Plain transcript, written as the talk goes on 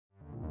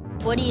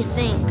What do you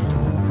think?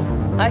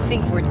 I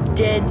think we're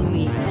dead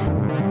meat.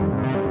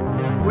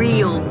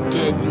 Real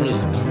dead meat.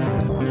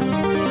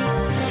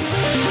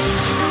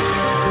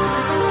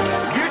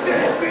 You're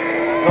dead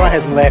meat! Go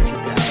ahead and laugh, you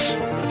guys.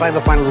 If I ever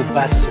find a little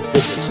bastards that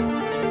did this,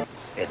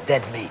 they're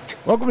dead meat.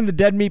 Welcome to the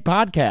Dead Meat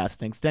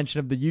Podcast, an extension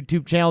of the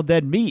YouTube channel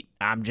Dead Meat.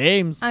 I'm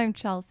James. I'm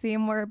Chelsea,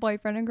 and we're a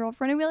boyfriend and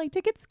girlfriend, and we like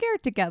to get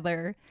scared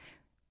together.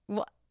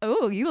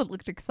 Oh, you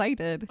looked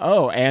excited.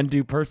 Oh, and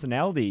do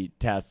personality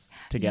tests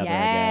together,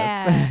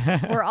 I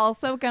guess. We're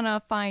also going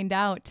to find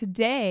out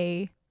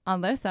today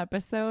on this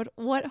episode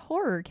what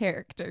horror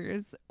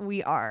characters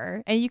we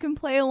are. And you can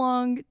play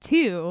along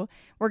too.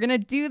 We're going to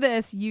do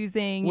this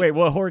using... Wait,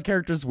 what horror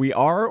characters we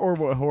are or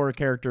what horror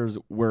characters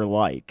we're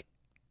like?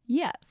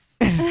 Yes.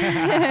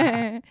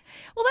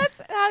 Well,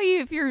 that's how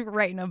if you're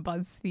writing a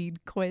BuzzFeed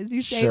quiz,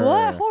 you say, Sure.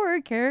 What horror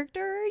character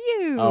are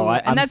you? Oh,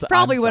 and that's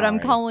probably what I'm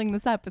sorry. calling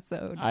this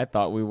episode. I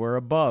thought we were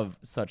above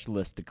such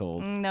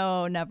listicles.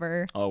 No,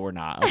 never. Oh, we're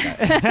not.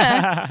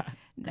 Okay.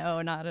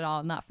 No, not at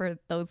all. Not for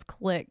those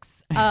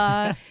clicks.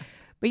 But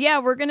yeah,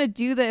 we're going to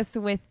do this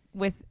with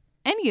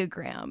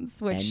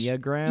Enneagrams. Which,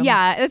 Enneagrams?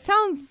 Yeah, it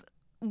sounds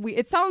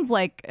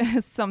like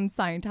some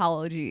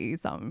Scientology,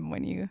 something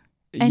when you...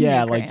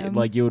 Yeah, Enneagrams.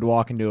 like you would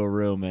walk into a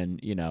room and,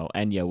 you know,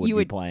 Enya would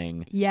be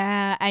playing.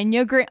 Yeah,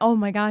 Enneagram. Oh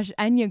my gosh,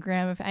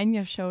 Enneagram. If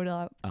Enya showed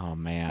up Oh,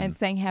 man. and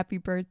sang happy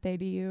birthday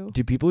to you.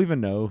 Do people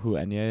even know who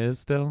Enya is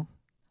still?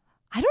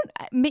 I don't...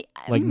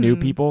 Like new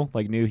people?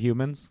 Like new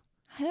humans?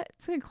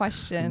 That's a good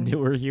question.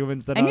 Newer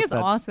humans than us? Enya's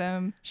That's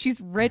awesome. She's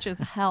rich as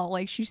hell.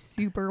 Like, she's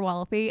super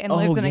wealthy and Oh,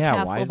 lives in a yeah, why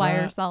castle is by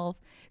that? herself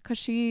because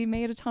she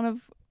made a ton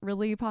of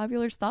really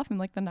popular stuff in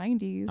like the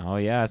 90s. Oh,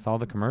 yeah, I saw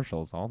the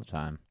commercials all the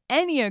time.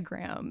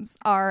 Enneagrams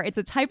it's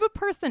a type of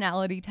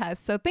personality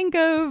test. So think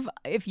of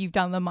if you've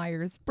done the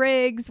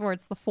Myers-Briggs where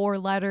it's the 4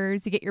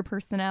 letters, you get your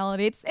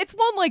personality. It's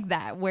one like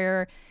that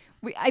where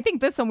I think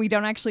this one we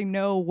don't actually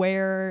know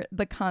where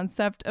the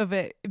concept of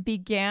it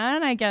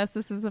began. I guess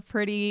this is a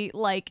pretty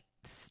like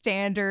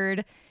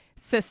standard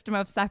system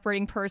of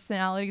separating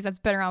personalities that's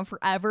been around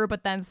forever,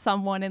 but then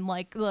someone in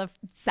like the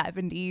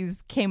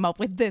 70s came up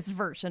with this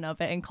version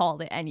of it and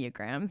called it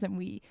Enneagrams, and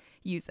we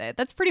use it.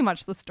 That's pretty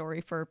much the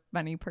story for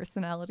many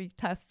personality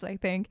tests, I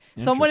think.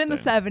 Someone in the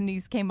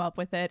 70s came up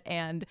with it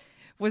and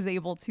was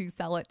able to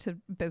sell it to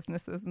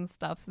businesses and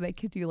stuff so they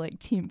could do like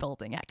team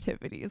building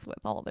activities with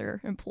all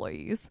their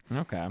employees.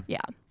 Okay.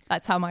 Yeah.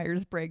 That's how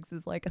Myers-Briggs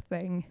is like a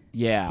thing.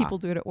 Yeah. People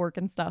do it at work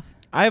and stuff.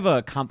 I have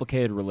a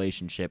complicated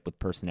relationship with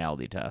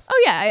personality tests.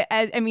 Oh, yeah.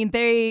 I mean,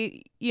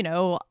 they,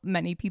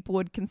 many people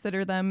would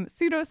consider them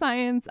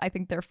pseudoscience. I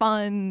think they're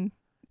fun.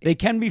 They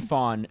can be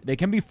fun. They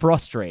can be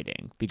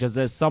frustrating because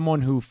as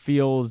someone who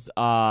feels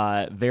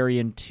very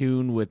in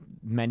tune with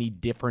many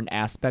different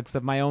aspects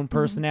of my own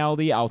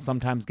personality, I'll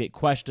sometimes get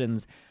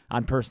questions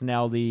on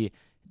personality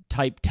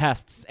type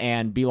tests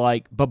and be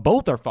like, but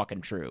both are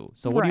fucking true.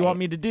 So what do you want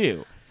me to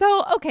do?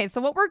 So, okay.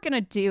 So what we're going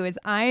to do is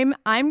I'm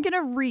going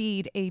to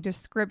read a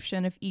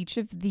description of each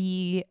of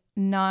the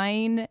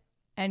 9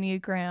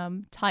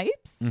 Enneagram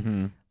types,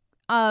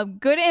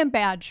 good and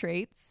bad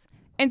traits.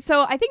 And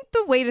so I think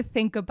the way to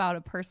think about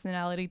a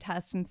personality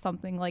test and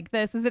something like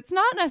this is it's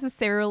not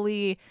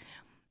necessarily...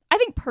 I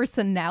think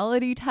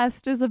personality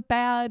test is a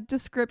bad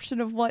description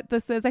of what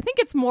this is. I think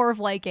it's more of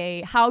like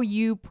how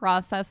you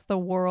process the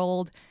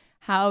world,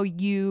 how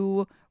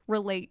you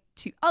relate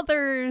to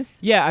others.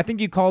 Yeah, I think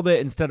you called it,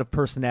 instead of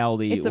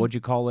personality, It's a what'd you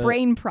call it?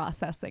 brain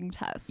processing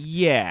test.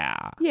 Yeah.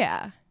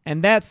 Yeah.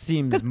 And that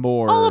seems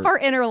more... All of our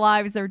inner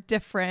lives are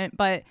different,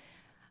 but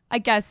I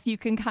guess you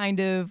can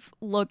kind of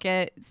look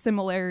at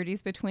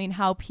similarities between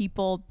how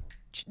people,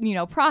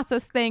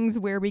 process things,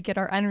 where we get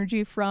our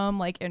energy from,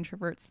 like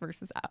introverts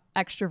versus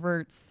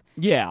extroverts.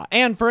 Yeah,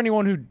 and for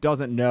anyone who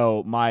doesn't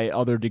know, my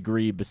other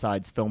degree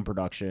besides film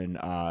production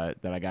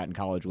that I got in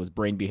college was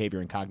brain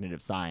behavior and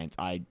cognitive science.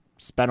 I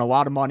spent a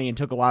lot of money and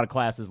took a lot of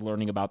classes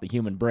learning about the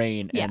human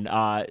brain, and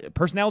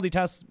personality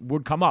tests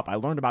would come up. I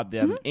learned about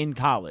them in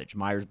college,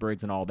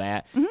 Myers-Briggs and all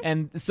that.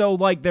 And so,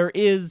 like, they're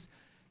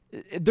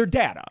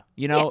data,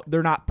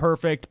 they're not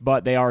perfect,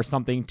 but they are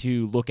something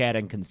to look at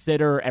and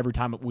consider. Every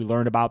time we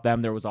learned about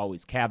them, there was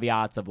always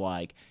caveats of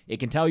like, it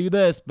can tell you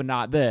this, but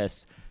not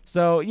this.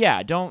 So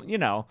yeah, don't,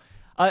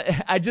 I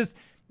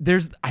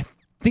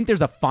think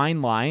there's a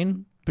fine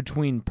line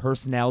between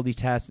personality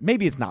tests.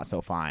 Maybe it's not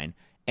so fine,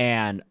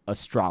 and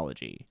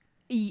astrology.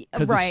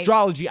 Because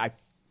astrology, I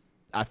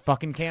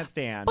fucking can't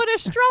stand. But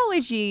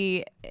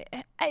astrology,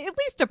 at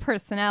least a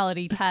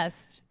personality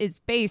test, is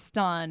based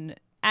on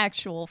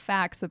actual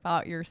facts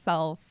about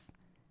yourself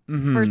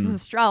versus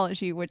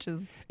astrology, which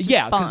is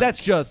because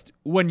that's just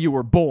when you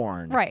were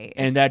born, right?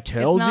 And that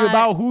tells you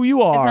about who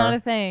you are. It's not a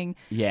thing.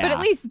 Yeah, but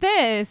at least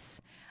this,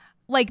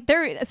 like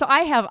there. So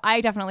I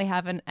definitely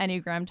have an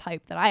Enneagram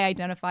type that I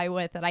identify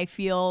with. That I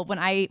feel when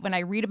I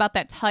read about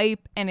that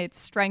type and its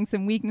strengths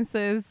and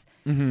weaknesses,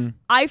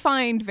 I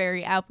find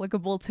very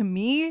applicable to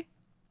me.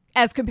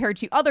 as compared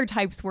to other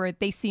types where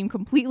they seem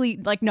completely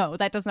like, no,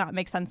 that does not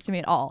make sense to me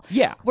at all.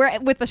 Yeah. Where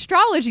with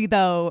astrology,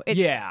 though,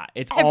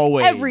 it's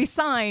always every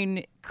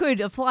sign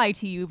could apply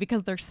to you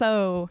because they're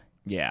so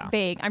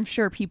vague. I'm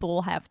sure people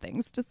will have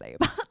things to say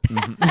about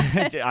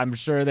that. I'm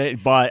sure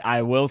but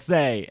I will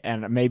say,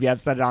 and maybe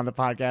I've said it on the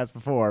podcast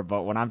before,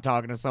 but when I'm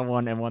talking to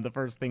someone and one of the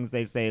first things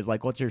they say is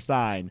like, what's your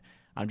sign?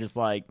 I'm just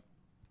like,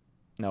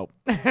 nope.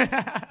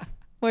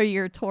 What are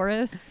you, a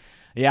Taurus?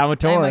 Yeah, I'm a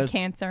Taurus. I'm a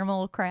Cancer. I'm a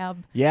little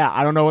crab. Yeah,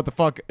 I don't know what the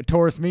fuck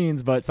Taurus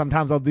means, but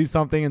sometimes I'll do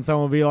something and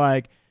someone will be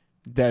like,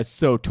 that's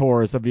so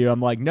Taurus of you.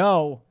 I'm like,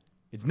 no,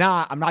 it's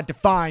not. I'm not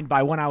defined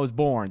by when I was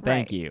born.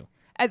 Thank you.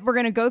 We're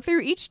going to go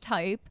through each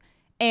type,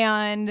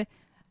 and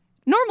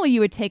normally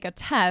you would take a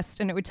test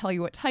and it would tell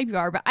you what type you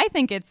are, but I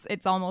think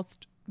it's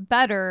almost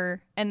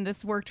better, and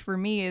this worked for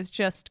me, is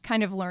just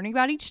kind of learning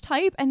about each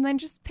type and then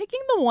just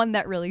picking the one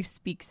that really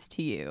speaks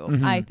to you,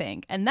 I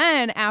think. And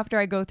then after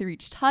I go through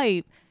each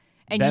type,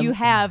 and you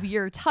have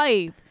your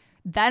type,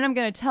 then I'm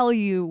going to tell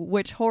you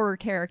which horror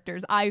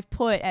characters I've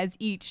put as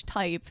each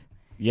type.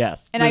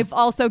 Yes. And I've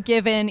also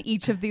given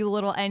each of the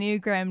little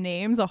Enneagram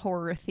names a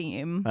horror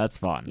theme. That's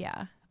fun.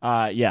 Yeah.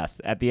 Yes.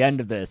 At the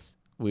end of this,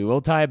 we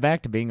will tie it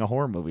back to being a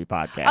horror movie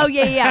podcast. Oh,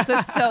 yeah.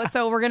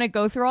 So we're going to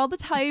go through all the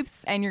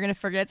types, and you're going to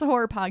forget it's a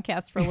horror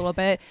podcast for a little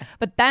bit.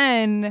 But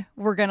then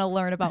we're going to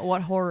learn about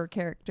what horror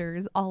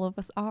characters all of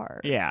us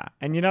are. Yeah.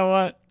 And you know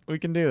what? We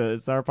can do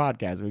this. It's our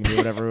podcast. We can do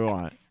whatever we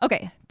want.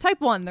 Okay,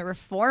 type 1, the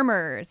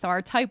reformer. So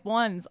our type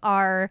 1s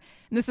are,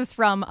 and this is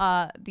from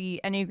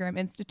the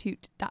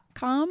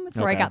EnneagramInstitute.com. That's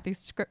where I got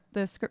these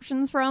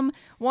descriptions from.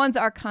 Ones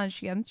are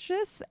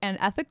conscientious and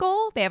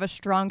ethical. They have a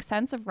strong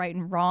sense of right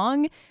and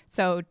wrong.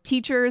 So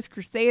teachers,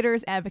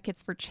 crusaders,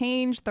 advocates for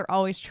change. They're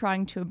always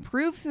trying to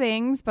improve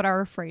things, but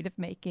are afraid of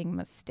making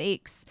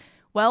mistakes.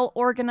 Well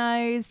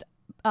organized.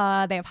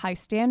 They have high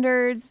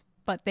standards,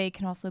 but they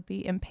can also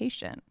be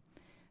impatient.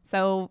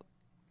 So,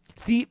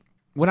 see,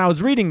 when I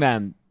was reading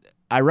them,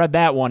 I read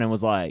that one and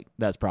was like,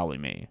 that's probably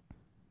me.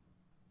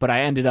 But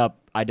I ended up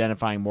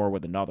identifying more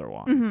with another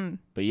one.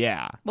 But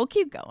yeah. We'll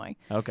keep going.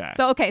 Okay.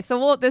 So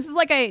this is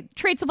like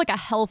traits of like a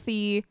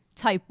healthy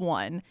type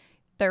 1.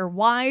 They're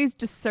wise,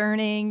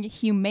 discerning,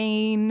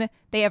 humane.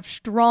 They have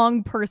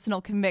strong personal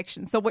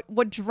convictions. So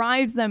what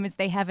drives them is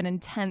they have an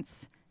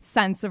intense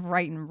sense of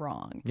right and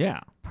wrong. Yeah.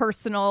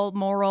 Personal,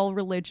 moral,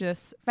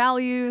 religious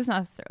values, not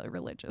necessarily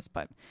religious,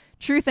 but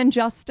truth and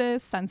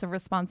justice, sense of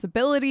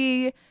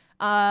responsibility,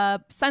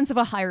 sense of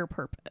a higher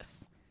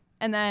purpose.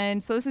 And then,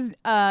 so this is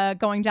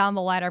going down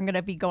the ladder. I'm going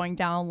to be going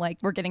down, like,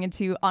 we're getting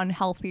into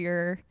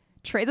unhealthier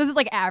traits. This is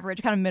like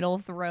average, kind of middle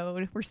of the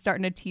road. We're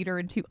starting to teeter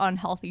into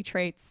unhealthy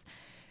traits.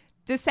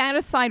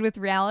 Dissatisfied with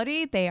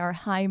reality, they are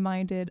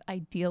high-minded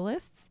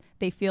idealists.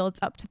 They feel it's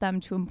up to them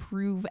to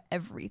improve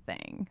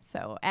everything.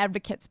 So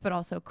advocates, but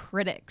also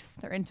critics.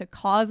 They're into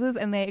causes,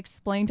 and they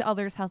explain to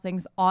others how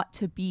things ought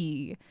to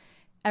be.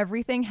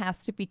 Everything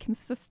has to be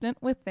consistent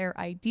with their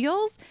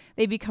ideals.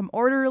 They become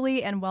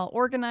orderly and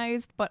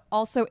well-organized, but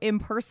also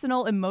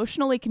impersonal,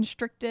 emotionally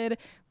constricted,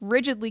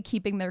 rigidly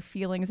keeping their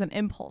feelings and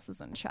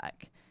impulses in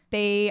check.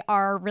 They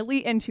are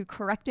really into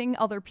correcting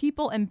other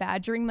people and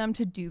badgering them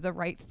to do the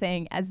right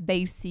thing as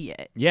they see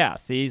it. Yeah,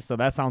 see? So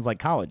that sounds like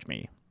college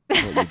me,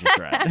 what you just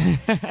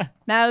read.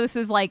 Now this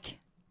is like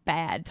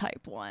bad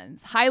type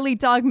 1s. Highly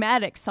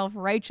dogmatic,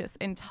 self-righteous,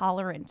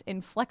 intolerant,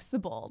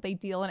 inflexible. They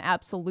deal in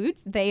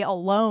absolutes. They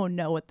alone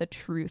know what the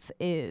truth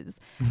is.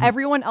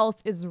 Everyone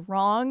else is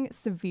wrong,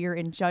 severe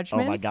in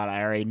judgments. Oh my God,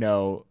 I already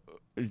know.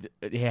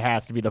 It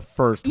has to be the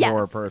first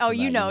horror person. Oh,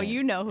 you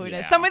know who it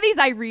is. Some of these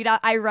I read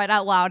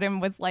out loud and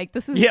was like,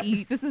 this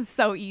is this is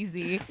so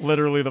easy.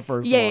 Literally the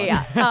first one.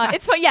 Yeah.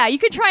 It's fun. Yeah, you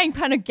can try and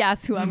kind of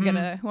guess who I'm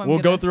gonna. We'll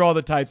go through all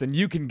the types, and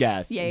you can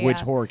guess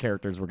which horror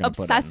characters we're gonna put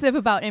in. Obsessive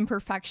about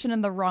imperfection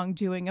and the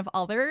wrongdoing of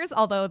others.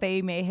 Although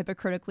they may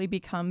hypocritically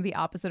become the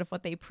opposite of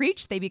what they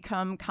preach, they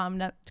become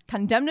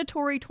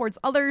condemnatory towards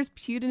others,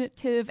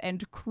 punitive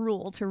and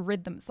cruel to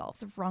rid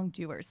themselves of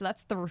wrongdoers. So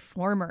that's the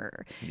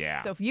reformer. Yeah.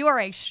 So if you are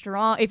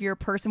if you're a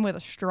person with a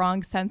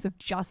strong sense of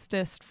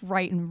justice,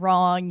 right and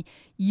wrong,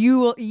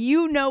 you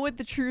know what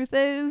the truth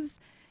is,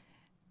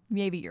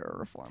 maybe you're a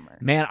reformer.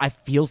 Man, I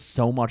feel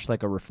so much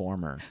like a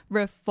reformer.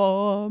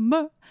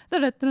 Reformer. A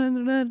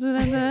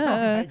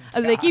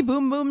licky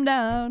boom boom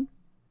down.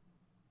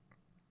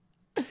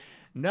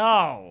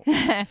 No.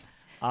 Here,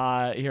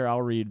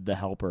 I'll read The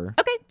Helper.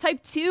 Okay,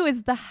 type 2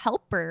 is The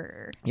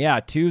Helper. Yeah,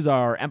 2s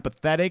are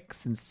empathetic,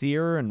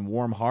 sincere, and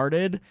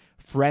warm-hearted,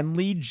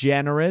 friendly,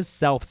 generous,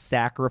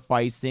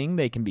 self-sacrificing.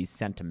 They can be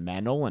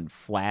sentimental and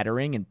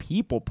flattering and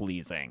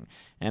people-pleasing.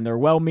 And they're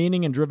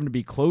well-meaning and driven to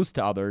be close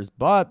to others,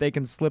 but they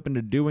can slip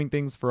into doing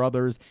things for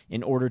others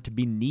in order to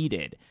be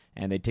needed.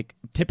 And they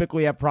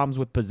typically have problems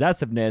with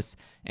possessiveness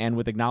and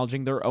with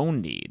acknowledging their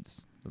own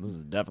needs. So this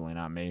is definitely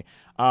not me.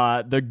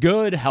 The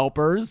good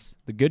helpers,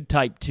 the good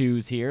type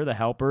 2s here, the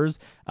helpers,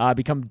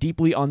 become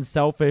deeply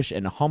unselfish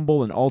and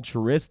humble and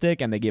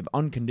altruistic, and they give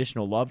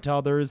unconditional love to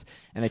others,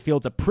 and they feel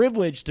it's a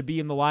privilege to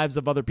be in the lives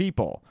of other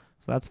people.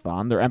 So that's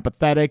fun. They're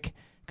empathetic,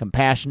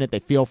 compassionate, they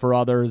feel for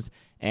others,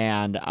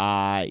 And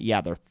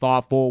they're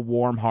thoughtful,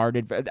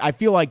 warm-hearted. I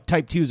feel like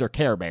type 2s are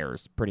Care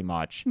Bears, pretty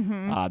much.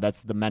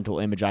 That's the mental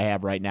image I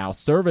have right now.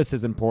 Service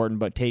is important,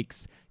 but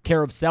takes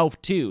care of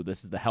self, too.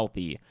 This is the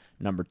healthy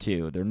number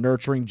 2. They're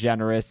nurturing,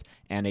 generous,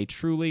 and a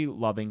truly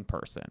loving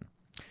person.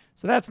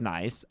 So that's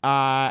nice.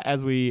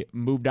 As we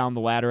move down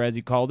the ladder, as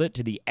you called it,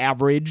 to the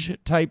average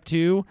type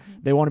 2,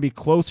 they want to be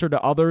closer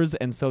to others,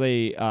 and so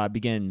they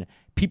begin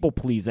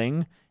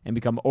people-pleasing and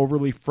become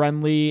overly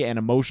friendly and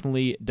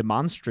emotionally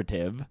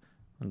demonstrative.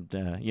 And,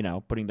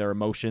 putting their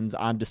emotions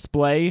on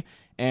display,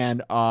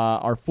 and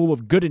are full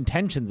of good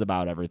intentions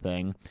about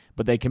everything,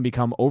 but they can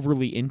become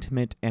overly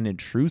intimate and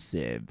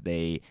intrusive.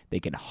 They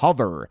can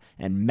hover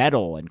and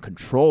meddle and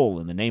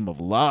control in the name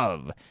of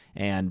love,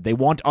 and they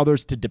want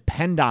others to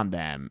depend on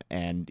them,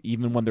 and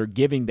even when they're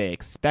giving, they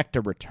expect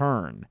a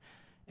return.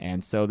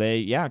 And so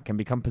they, can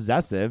become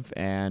possessive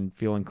and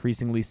feel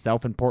increasingly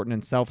self-important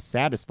and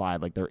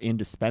self-satisfied, like they're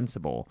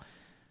indispensable.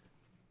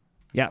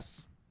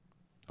 Yes.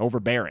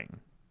 Overbearing.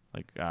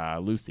 Like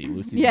Lucy.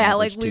 Lucy's yeah,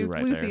 like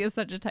right Lucy there. is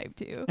such a type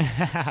 2.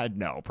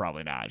 No,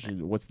 probably not.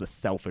 What's the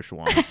selfish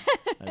one?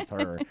 That's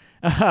her.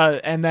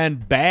 And then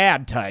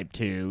bad type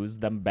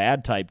 2s,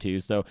 bad type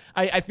 2s. So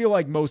I feel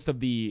like most of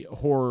the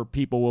horror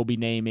people will be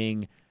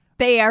naming.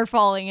 They are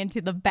falling into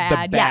the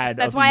bad. Yes,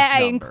 that's why I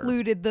number.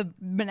 included the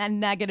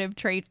negative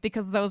traits,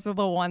 because those are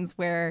the ones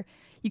where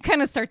you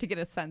kind of start to get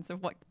a sense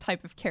of what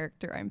type of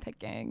character I'm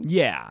picking.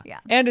 Yeah.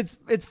 And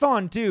it's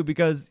fun, too,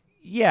 because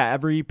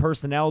every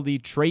personality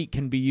trait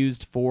can be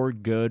used for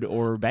good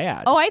or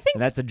bad. Oh, I think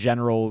and that's a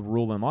general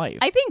rule in life.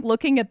 I think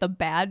looking at the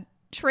bad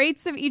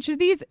traits of each of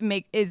these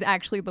is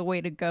actually the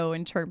way to go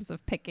in terms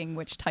of picking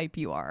which type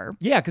you are.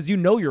 Yeah, because you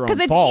know your own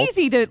faults. Because it's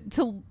easy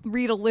to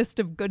read a list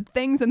of good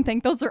things and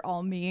think those are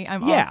all me.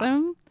 I'm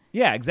awesome.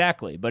 Yeah,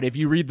 exactly. But if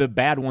you read the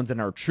bad ones and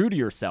are true to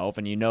yourself,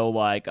 and you know,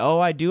 like, oh,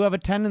 I do have a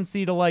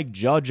tendency to like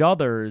judge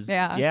others.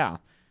 Yeah.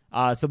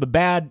 So the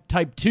bad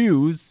type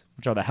 2s,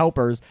 which are the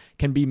helpers,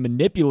 can be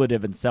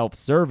manipulative and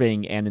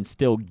self-serving and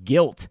instill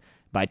guilt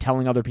by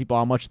telling other people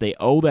how much they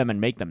owe them and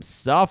make them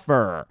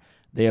suffer.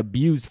 They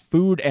abuse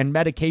food and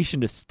medication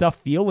to stuff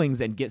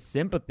feelings and get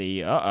sympathy.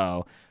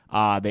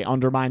 They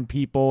undermine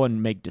people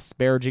and make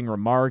disparaging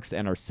remarks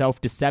and are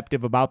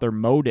self-deceptive about their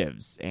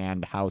motives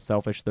and how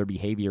selfish their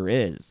behavior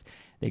is.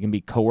 They can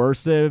be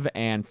coercive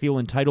and feel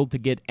entitled to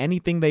get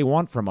anything they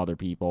want from other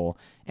people,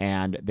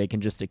 and they can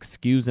just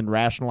excuse and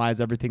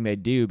rationalize everything they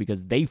do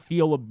because they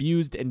feel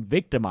abused and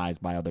victimized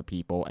by other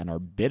people and are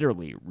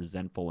bitterly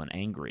resentful and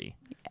angry.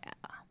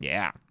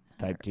 Yeah.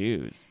 Type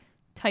 2s.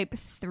 Type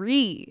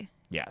 3.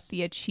 Yes.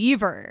 The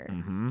achiever.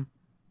 Mm-hmm.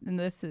 And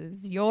this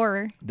is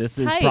your This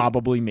type. is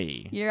probably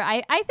me.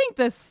 I think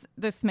this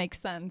makes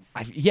sense.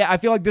 I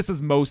feel like this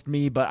is most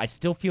me, but I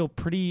still feel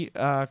pretty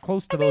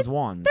close to those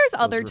ones. There's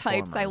those other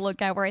types I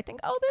look at where I think,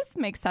 oh, this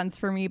makes sense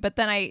for me. But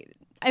then I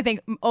think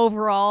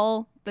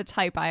overall, the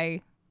type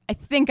I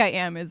think I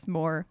am is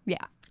more,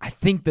 I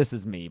think this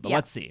is me, but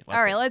let's see.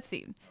 Let's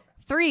see.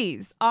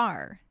 3s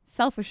are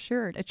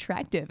self-assured,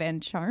 attractive,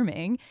 and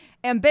charming.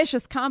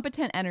 Ambitious,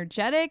 competent,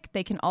 energetic.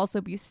 They can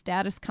also be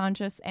status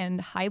conscious and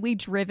highly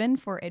driven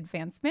for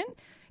advancement.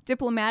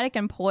 Diplomatic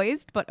and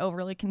poised, but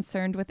overly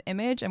concerned with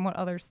image and what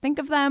others think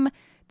of them.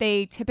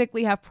 They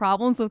typically have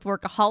problems with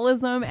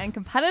workaholism and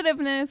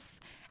competitiveness.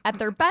 At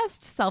their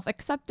best,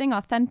 self-accepting,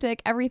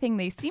 authentic, everything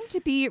they seem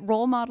to be,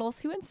 role models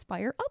who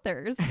inspire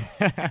others.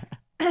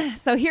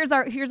 So here's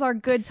our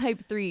good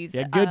type 3s.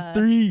 Yeah, good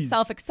 3s.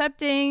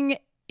 Self-accepting,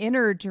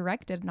 inner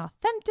directed and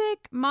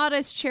authentic,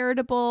 modest,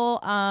 charitable.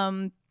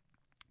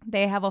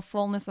 They have a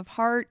fullness of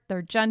heart.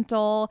 They're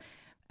gentle,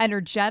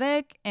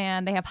 energetic,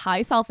 and they have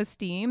high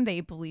self-esteem.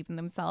 They believe in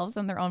themselves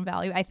and their own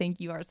value. I think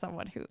you are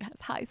someone who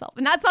has high self,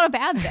 and that's not a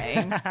bad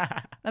thing.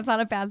 That's not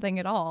a bad thing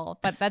at all.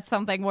 But that's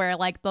something where,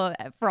 like,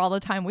 for all the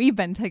time we've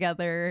been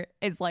together,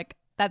 is like,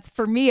 that's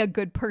for me a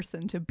good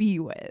person to be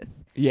with.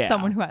 Yeah.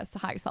 Someone who has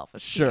high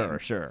self-esteem.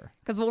 Sure.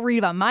 Because we'll read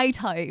about my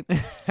type.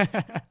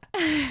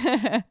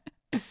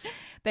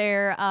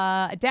 They're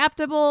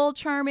adaptable,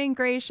 charming,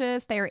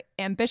 gracious. They're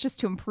ambitious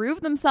to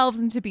improve themselves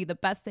and to be the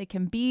best they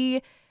can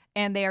be.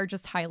 And they are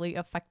just highly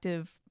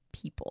effective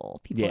people.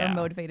 People are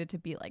motivated to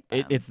be like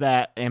them. It's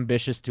that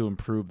ambitious to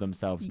improve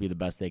themselves, to be the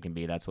best they can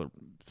be. That's what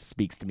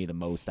speaks to me the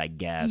most, I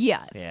guess.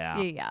 Yes.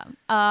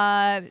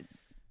 Yeah.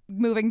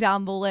 Moving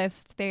down the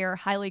list, they are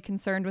highly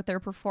concerned with their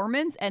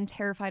performance and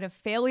terrified of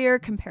failure,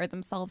 compare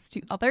themselves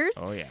to others.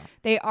 Oh, yeah.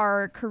 They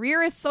are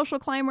careerist social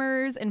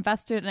climbers,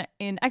 invested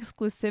in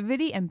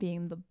exclusivity and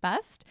being the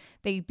best.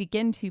 They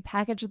begin to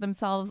package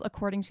themselves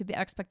according to the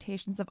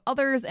expectations of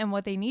others and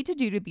what they need to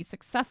do to be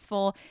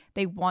successful.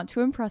 They want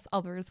to impress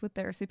others with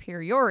their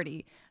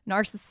superiority.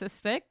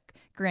 Narcissistic,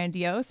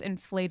 grandiose,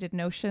 inflated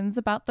notions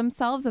about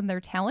themselves and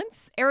their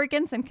talents.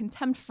 Arrogance and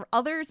contempt for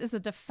others is a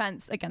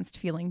defense against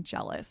feeling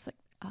jealous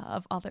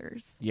of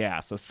others. Yeah,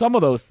 so some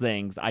of those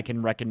things I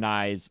can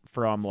recognize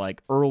from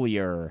like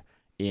earlier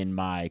in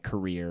my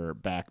career,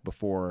 back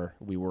before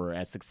we were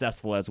as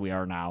successful as we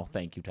are now.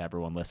 Thank you to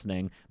everyone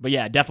listening. But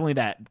yeah, definitely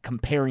that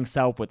comparing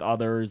self with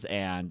others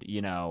and,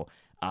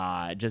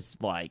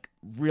 Just like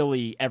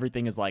really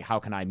everything is like, how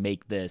can I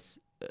make this,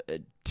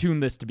 tune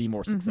this to be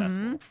more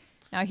successful?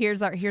 Now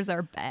here's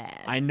our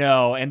bad. I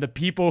know, and the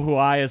people who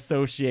I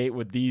associate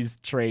with these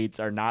traits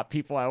are not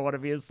people I want to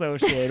be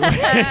associated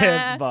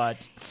with,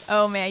 but...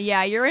 Oh, man,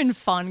 yeah, you're in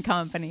fun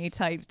company,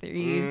 type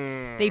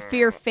 3s. They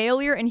fear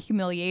failure and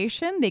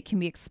humiliation. They can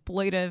be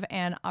exploitive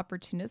and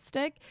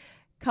opportunistic,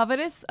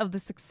 covetous of the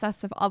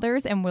success of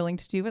others, and willing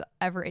to do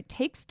whatever it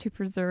takes to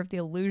preserve the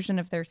illusion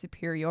of their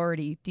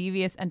superiority,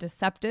 devious and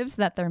deceptive so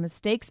that their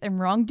mistakes and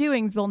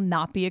wrongdoings will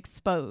not be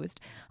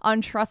exposed,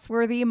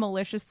 untrustworthy,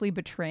 maliciously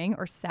betraying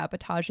or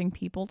sabotaging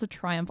people to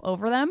triumph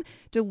over them,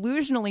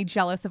 delusionally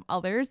jealous of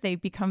others, they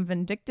become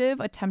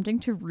vindictive, attempting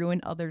to ruin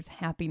others'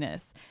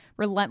 happiness,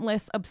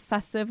 relentless,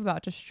 obsessive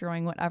about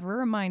destroying whatever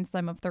reminds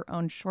them of their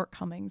own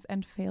shortcomings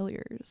and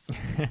failures.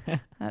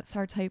 That's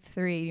our type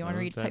 3. You want to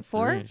read type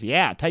 4?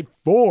 Yeah, type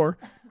 4,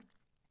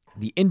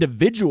 the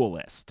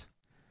individualist.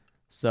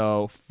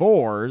 So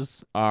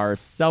 4s are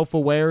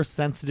self-aware,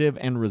 sensitive,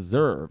 and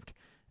reserved.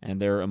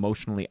 And they're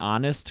emotionally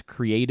honest,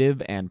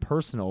 creative, and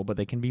personal, but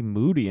they can be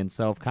moody and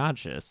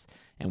self-conscious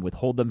and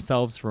withhold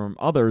themselves from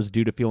others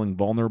due to feeling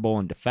vulnerable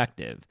and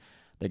defective.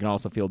 They can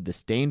also feel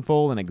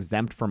disdainful and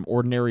exempt from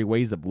ordinary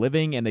ways of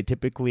living, and they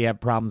typically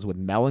have problems with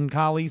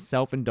melancholy,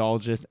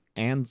 self-indulgence,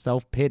 and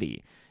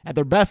self-pity. At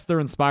their best, they're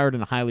inspired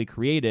and highly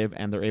creative,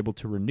 and they're able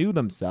to renew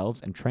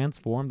themselves and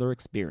transform their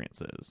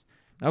experiences.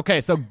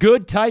 Okay, so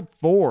good type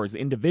 4s,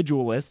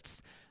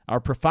 individualists, are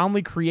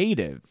profoundly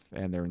creative,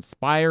 and they're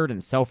inspired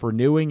and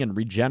self-renewing and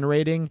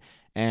regenerating,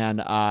 and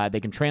they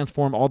can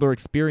transform all their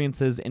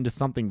experiences into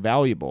something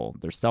valuable.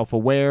 They're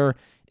self-aware,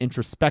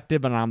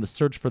 introspective, and on the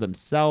search for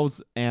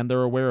themselves, and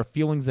they're aware of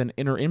feelings and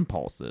inner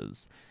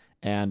impulses.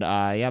 And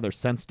they're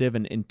sensitive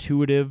and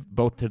intuitive,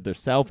 both to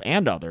themselves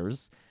and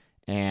others,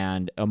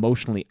 and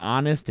emotionally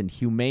honest and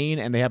humane,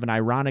 and they have an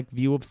ironic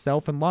view of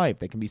self and life.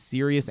 They can be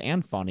serious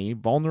and funny,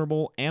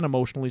 vulnerable and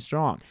emotionally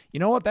strong. You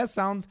know what? That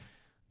sounds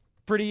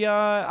pretty,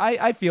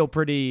 I feel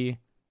pretty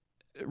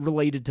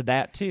related to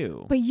that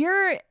too. But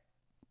you're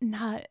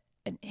not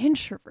an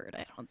introvert,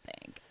 I don't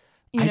think.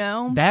 You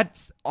know?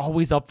 That's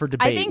always up for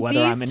debate, I think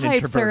whether I'm an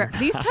introvert or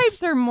these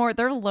types are more,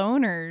 they're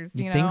loners,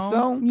 you know? Think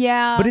so?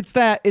 Yeah. But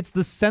it's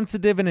the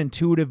sensitive and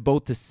intuitive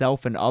both to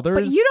self and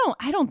others. But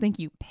I don't think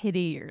you pity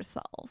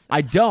yourself.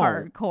 I don't.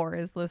 Hardcore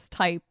as this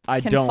type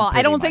I can don't fall.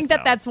 I don't think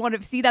myself. that's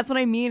that's what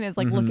I mean is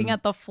like looking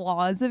at the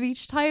flaws of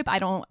each type.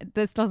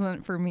 This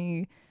doesn't for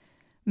me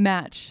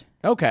match.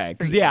 Okay.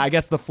 Because I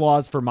guess the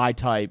flaws for my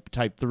type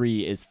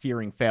 3 is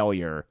fearing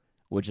failure,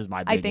 which is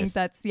my biggest. I think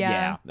that's,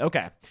 Yeah.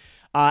 Okay.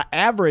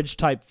 Average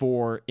type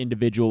 4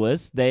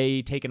 individualists,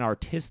 they take an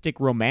artistic,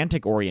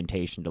 romantic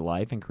orientation to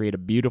life and create a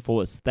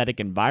beautiful aesthetic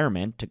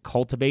environment to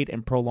cultivate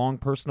and prolong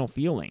personal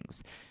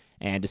feelings.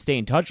 And to stay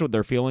in touch with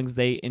their feelings,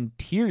 they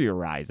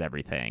interiorize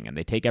everything, and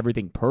they take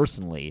everything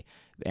personally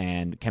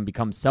and can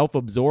become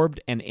self-absorbed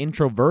and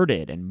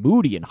introverted and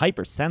moody and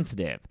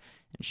hypersensitive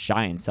and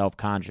shy and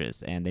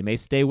self-conscious. And they may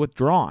stay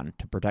withdrawn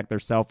to protect their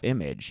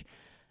self-image.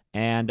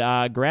 And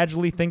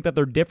gradually think that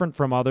they're different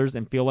from others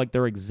and feel like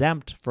they're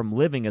exempt from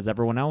living as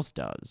everyone else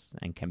does,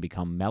 and can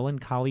become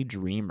melancholy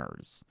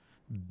dreamers.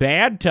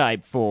 Bad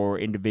type 4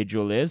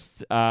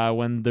 individualists,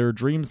 when their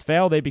dreams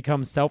fail, they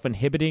become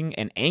self-inhibiting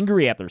and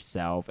angry at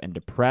themselves and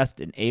depressed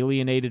and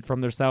alienated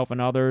from themselves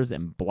and others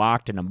and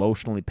blocked and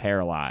emotionally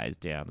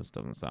paralyzed. Yeah, this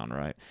doesn't sound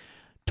right.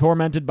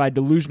 Tormented by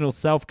delusional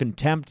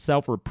self-contempt,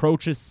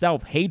 self-reproaches,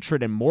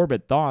 self-hatred, and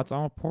morbid thoughts.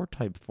 Oh, poor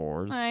type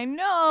 4s. I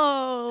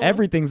know.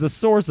 Everything's a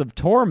source of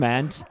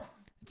torment.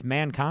 It's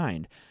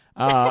mankind.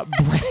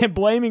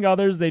 Blaming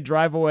others, they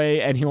drive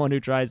away anyone who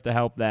tries to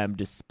help them.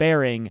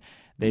 Despairing,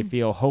 they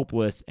feel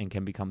hopeless and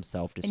can become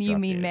self-destructive. And you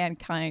mean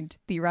mankind,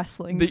 the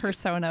wrestling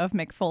persona of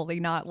Mick Foley,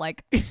 not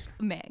like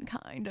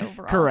mankind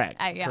overall. Correct.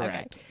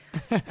 Correct.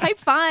 Okay. Type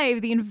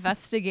 5, the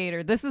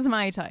investigator. This is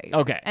my type.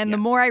 Okay. And the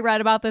more I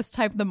read about this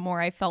type, the more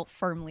I felt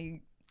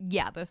firmly,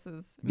 this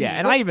is me. Yeah,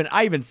 and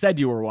I even said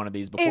you were one of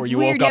these before it's you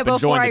weird, woke up and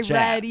joined the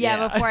chat.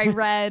 Before I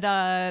read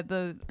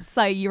the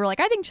site, you were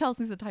like, I think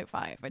Chelsea's a type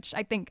 5, which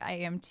I think I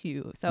am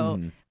too. So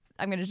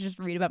I'm going to just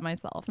read about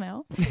myself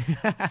now.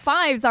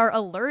 5s are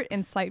alert,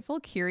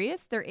 insightful,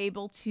 curious. They're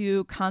able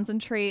to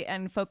concentrate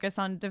and focus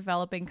on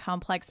developing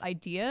complex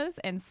ideas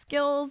and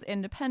skills,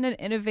 independent,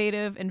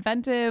 innovative,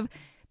 inventive.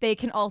 They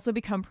can also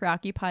become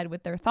preoccupied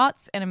with their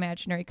thoughts and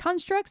imaginary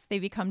constructs. They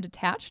become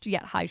detached,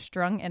 yet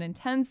high-strung and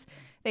intense.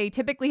 They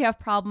typically have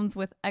problems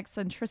with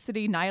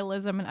eccentricity,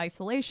 nihilism, and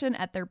isolation.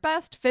 At their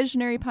best,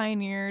 visionary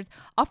pioneers,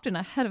 often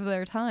ahead of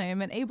their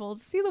time and able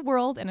to see the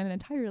world in an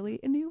entirely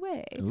new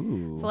way.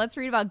 Ooh. So let's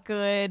read about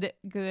good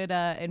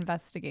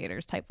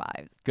investigators, type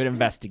 5s. Good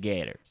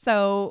investigators.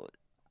 So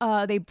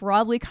they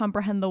broadly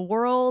comprehend the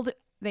world.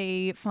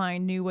 They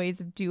find new ways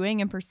of doing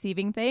and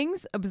perceiving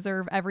things,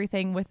 observe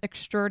everything with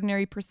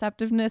extraordinary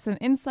perceptiveness and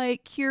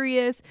insight,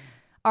 curious,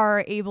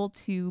 are able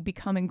to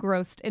become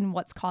engrossed in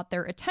what's caught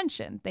their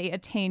attention. They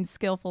attain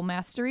skillful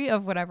mastery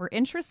of whatever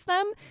interests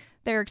them.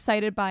 They're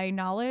excited by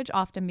knowledge,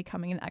 often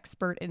becoming an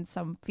expert in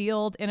some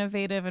field,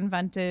 innovative,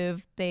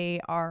 inventive.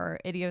 They are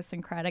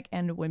idiosyncratic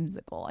and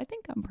whimsical. I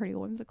think I'm pretty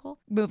whimsical.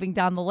 Moving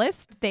down the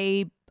list,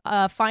 they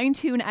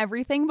fine-tune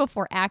everything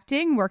before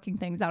acting, working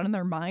things out in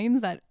their minds.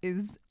 That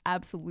is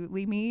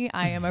absolutely me.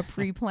 I am a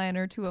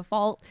pre-planner to a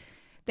fault.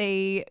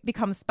 They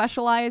become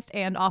specialized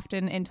and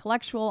often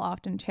intellectual,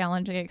 often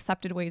challenging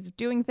accepted ways of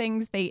doing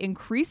things. They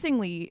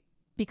increasingly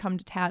become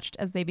detached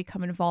as they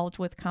become involved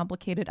with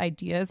complicated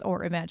ideas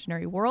or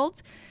imaginary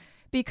worlds,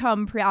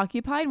 become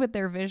preoccupied with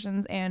their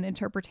visions and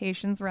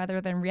interpretations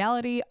rather than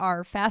reality,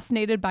 are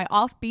fascinated by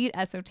offbeat,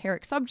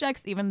 esoteric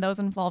subjects, even those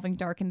involving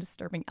dark and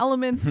disturbing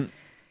elements.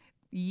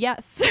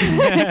 Yes.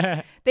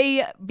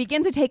 They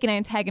begin to take an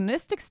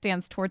antagonistic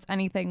stance towards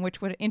anything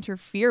which would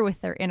interfere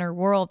with their inner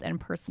world and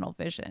personal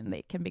vision.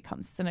 They can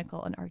become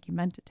cynical and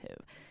argumentative.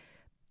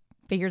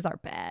 Figures are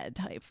bad,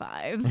 type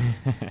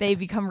 5s. They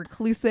become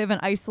reclusive and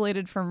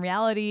isolated from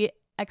reality,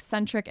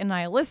 eccentric and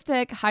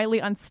nihilistic, highly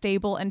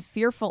unstable and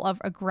fearful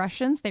of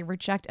aggressions. They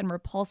reject and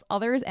repulse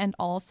others and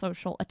all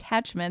social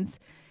attachments.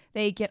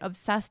 They get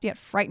obsessed yet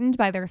frightened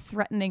by their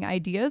threatening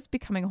ideas,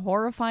 becoming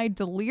horrified,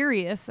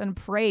 delirious, and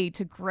prey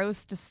to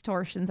gross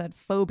distortions and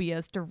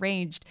phobias,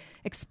 deranged,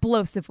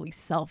 explosively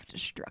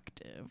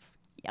self-destructive.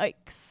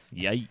 Yikes.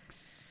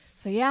 Yikes.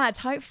 So yeah,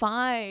 type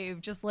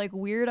 5, just like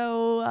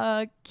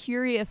weirdo,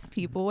 curious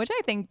people, which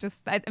I think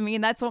I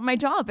mean, that's what my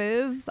job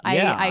is.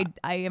 Yeah.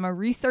 I am a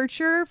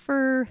researcher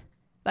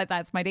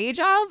that's my day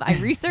job. I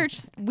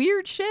research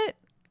weird shit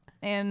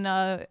and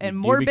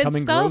morbid become stuff.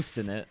 engrossed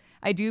in it.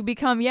 I do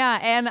become,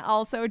 and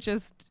also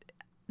just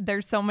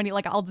there's so many,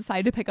 like I'll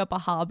decide to pick up a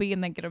hobby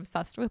and then get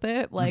obsessed with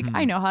it. Like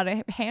I know how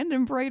to hand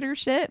embroider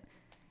shit,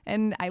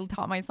 and I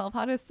taught myself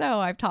how to sew.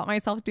 I've taught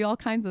myself to do all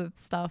kinds of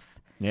stuff.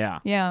 Yeah.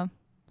 Yeah.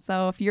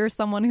 So if you're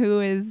someone who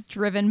is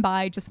driven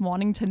by just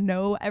wanting to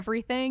know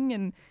everything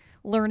and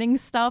learning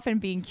stuff and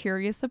being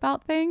curious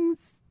about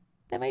things,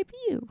 that might be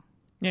you.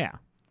 Yeah.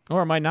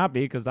 Or it might not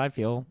be, because I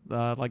feel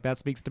like that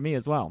speaks to me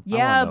as well.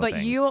 Yeah,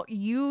 but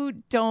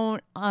you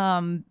don't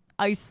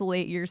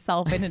isolate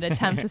yourself in an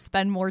attempt to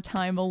spend more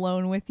time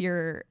alone with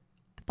your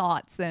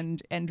thoughts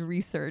and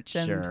research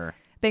and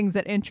things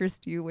that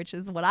interest you, which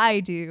is what I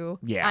do.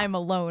 Yeah. I'm a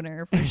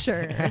loner for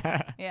sure.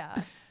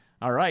 Yeah.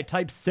 All right.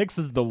 Type 6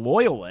 is the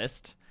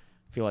loyalist.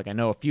 I feel like I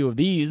know a few of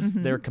these.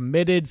 They're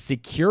committed,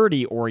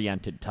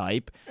 security-oriented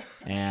type.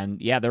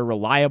 And yeah, they're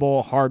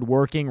reliable,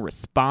 hardworking,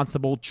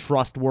 responsible,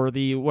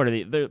 trustworthy. What are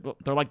they?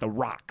 They're like the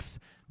Rocks.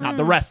 Not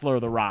the wrestler,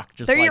 the Rock.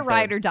 Just They're like your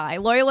ride or die.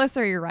 Loyalists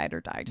are your ride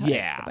or die type,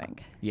 Yeah. I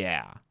think.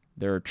 Yeah.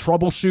 They're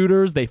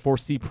troubleshooters. They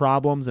foresee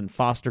problems and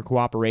foster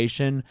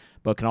cooperation,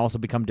 but can also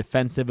become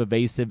defensive,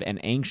 evasive,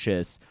 and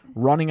anxious,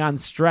 running on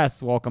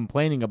stress while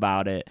complaining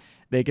about it.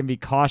 They can be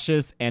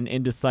cautious and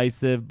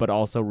indecisive, but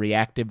also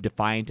reactive,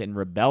 defiant, and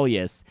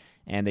rebellious.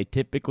 And they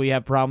typically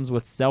have problems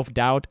with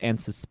self-doubt and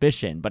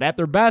suspicion. But at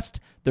their best,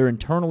 they're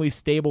internally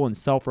stable and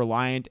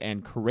self-reliant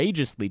and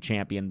courageously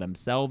champion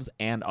themselves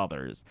and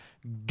others.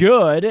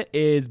 Good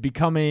is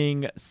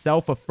becoming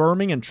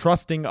self-affirming and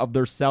trusting of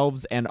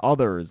themselves and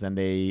others. And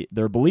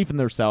their belief in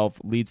themselves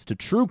leads to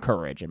true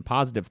courage and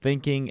positive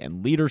thinking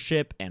and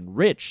leadership and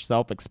rich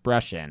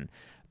self-expression.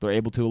 They're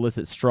able to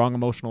elicit strong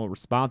emotional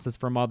responses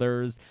from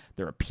others.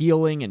 They're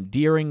appealing,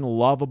 endearing,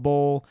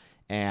 lovable,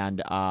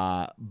 and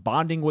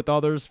bonding with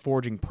others,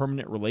 forging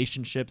permanent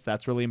relationships.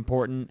 That's really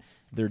important.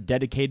 They're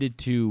dedicated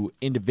to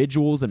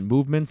individuals and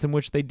movements in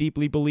which they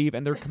deeply believe,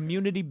 and they're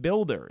community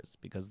builders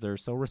because they're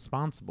so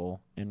responsible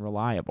and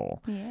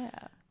reliable. Yeah.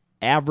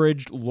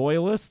 Average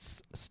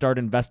loyalists start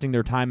investing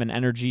their time and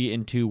energy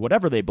into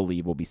whatever they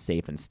believe will be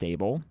safe and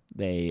stable.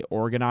 They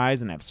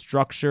organize and have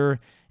structure,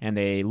 and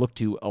they look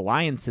to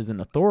alliances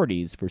and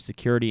authorities for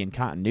security and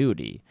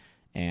continuity.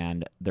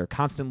 And they're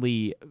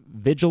constantly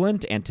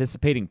vigilant,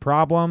 anticipating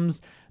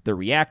problems. They're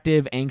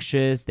reactive,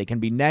 anxious. They can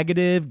be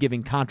negative,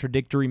 giving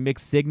contradictory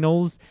mixed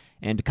signals.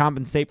 And to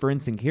compensate for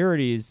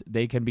insecurities,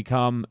 they can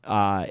become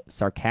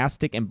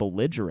sarcastic and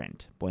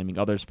belligerent, blaming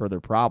others for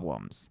their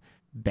problems.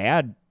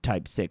 Bad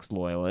type 6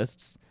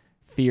 loyalists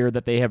fear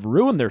that they have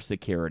ruined their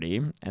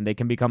security, and they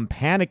can become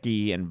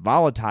panicky and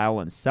volatile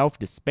and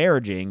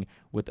self-disparaging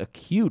with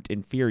acute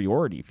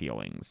inferiority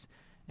feelings.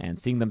 And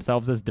seeing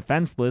themselves as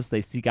defenseless, they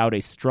seek out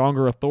a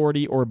stronger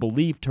authority or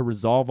belief to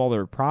resolve all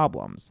their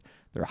problems.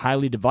 They're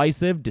highly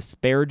divisive,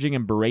 disparaging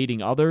and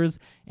berating others,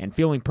 and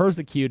feeling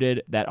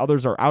persecuted that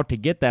others are out to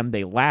get them,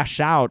 they lash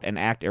out and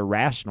act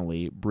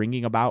irrationally,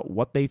 bringing about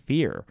what they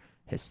fear.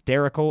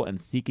 Hysterical and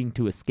seeking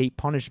to escape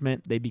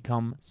punishment, they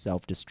become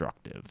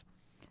self-destructive.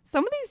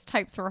 Some of these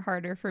types were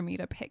harder for me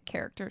to pick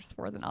characters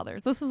for than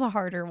others. This was a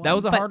harder one. That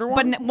was a harder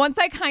one? But once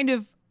I kind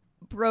of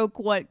broke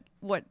what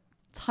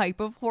type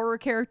of horror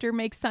character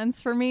makes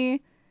sense for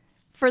me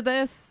for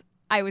this,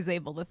 I was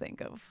able to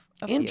think of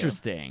a few.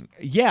 Interesting.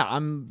 Yeah,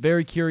 I'm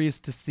very curious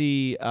to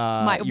see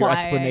your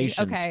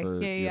explanations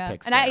for your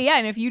picks. And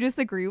and if you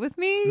disagree with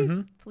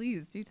me,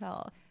 please do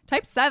tell.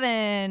 Type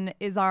 7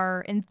 is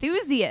our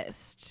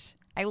enthusiast.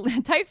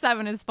 Type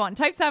 7 is fun.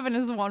 Type 7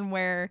 is one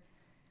where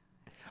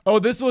Oh,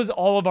 this was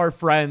all of our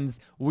friends.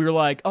 We were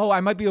like, oh,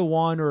 I might be a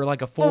 1 or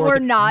like a 4. But we're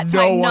not no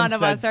type- one none of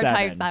said us are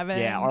type 7s.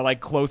 Yeah, our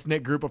like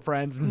close-knit group of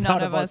friends.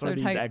 None of us are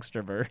these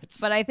extroverts.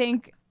 But I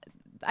think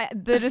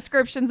the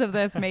descriptions of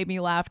this made me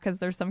laugh because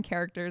there's some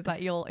characters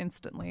that you'll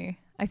instantly,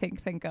 I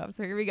think of.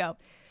 So here we go.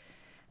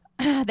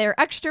 They're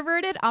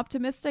extroverted,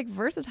 optimistic,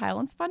 versatile,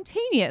 and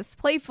spontaneous,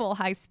 playful,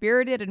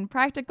 high-spirited, and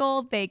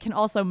practical. They can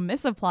also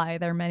misapply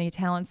their many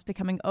talents,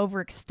 becoming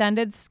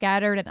overextended,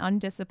 scattered, and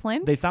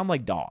undisciplined. They sound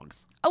like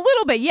dogs. A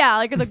little bit, yeah,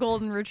 like the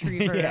golden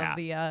retriever Yeah. of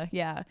the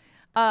yeah.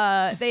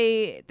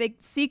 They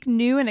seek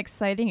new and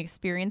exciting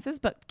experiences,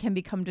 but can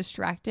become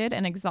distracted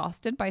and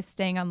exhausted by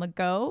staying on the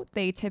go.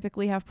 They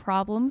typically have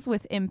problems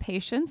with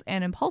impatience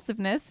and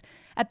impulsiveness.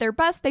 At their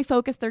best, they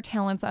focus their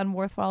talents on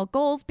worthwhile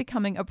goals,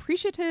 becoming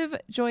appreciative,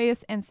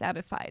 joyous, and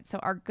satisfied. So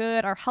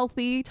our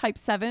healthy type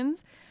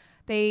 7s,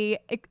 they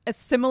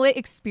assimilate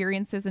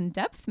experiences in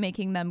depth,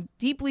 making them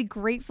deeply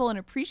grateful and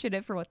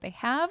appreciative for what they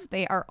have.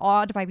 They are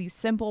awed by these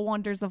simple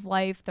wonders of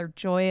life. They're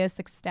joyous,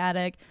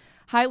 ecstatic,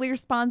 highly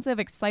responsive,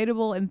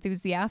 excitable,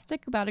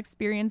 enthusiastic about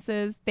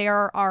experiences. They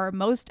are our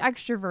most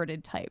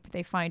extroverted type.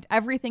 They find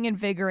everything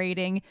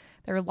invigorating.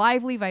 They're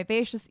lively,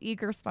 vivacious,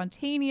 eager,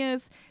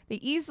 spontaneous. They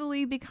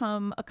easily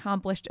become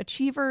accomplished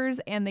achievers,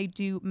 and they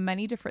do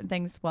many different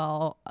things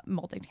well,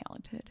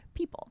 multi-talented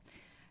people.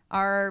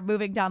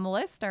 Moving down the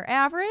list, our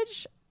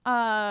average,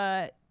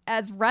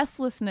 as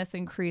restlessness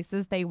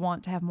increases, they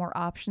want to have more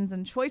options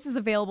and choices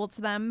available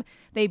to them.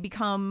 They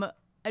become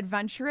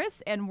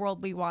adventurous and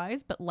worldly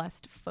wise, but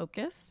less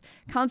focused,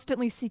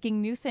 constantly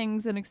seeking new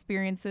things and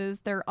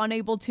experiences. They're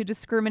unable to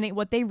discriminate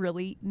what they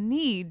really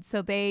need.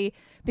 So they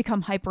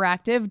become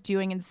hyperactive,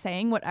 doing and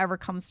saying whatever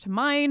comes to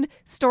mind,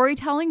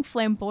 storytelling,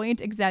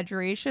 flamboyant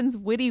exaggerations,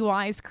 witty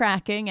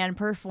wisecracking, and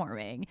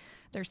performing.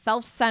 They're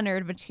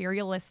self-centered,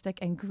 materialistic,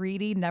 and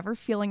greedy, never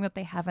feeling that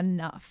they have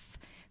enough.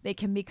 They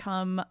can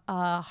become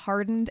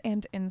hardened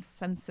and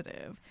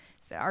insensitive.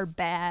 So our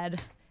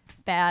bad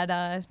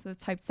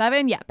type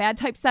 7. Yeah, bad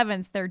type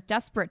 7s. They're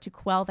desperate to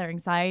quell their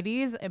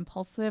anxieties,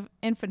 impulsive,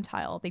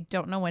 infantile. They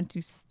don't know when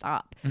to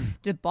stop.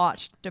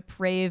 Debauched,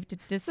 depraved,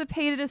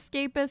 dissipated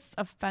escapists,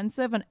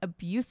 offensive, and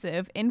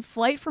abusive, in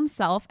flight from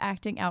self,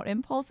 acting out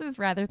impulses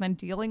rather than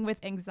dealing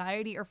with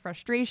anxiety or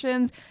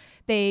frustrations.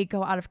 They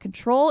go out of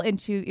control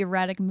into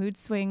erratic mood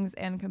swings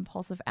and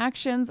compulsive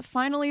actions.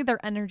 Finally, their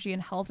energy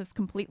and health is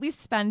completely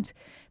spent.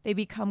 They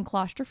become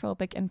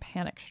claustrophobic and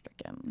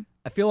panic-stricken.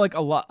 I feel like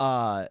a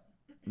lot,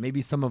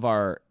 maybe some of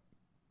our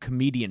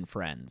comedian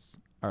friends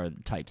are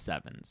the type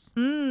 7s,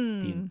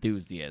 the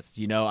enthusiasts.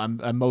 You know,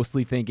 I'm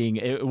mostly thinking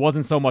it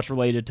wasn't so much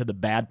related to the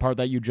bad part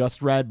that you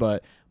just read,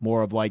 but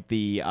more of like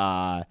the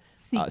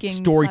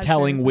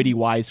storytelling, witty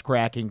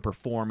wisecracking,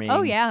 performing.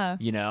 Oh, yeah.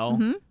 You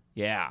know?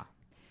 Yeah.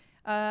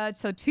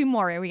 So 2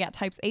 more. We got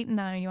types 8 and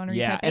 9. You want to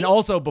read type 8? And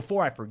also,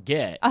 before I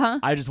forget,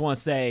 I just want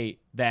to say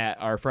that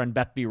our friend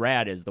Beth B.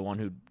 Rad is the one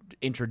who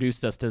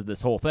introduced us to this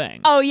whole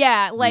thing. Oh,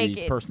 yeah. Like,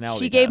 These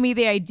personality she gave tests. me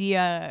the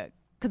idea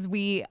because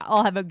we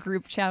all have a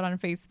group chat on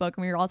Facebook,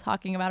 and we were all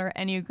talking about our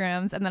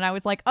Enneagrams. And then I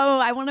was like, oh,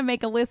 I want to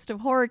make a list of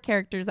horror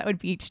characters that would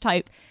be each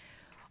type.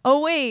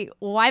 Oh, wait,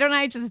 why don't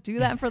I just do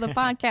that for the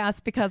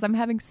podcast? Because I'm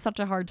having such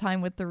a hard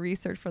time with the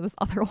research for this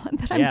other one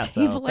that I'm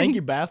tabling. So thank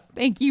you, Beth.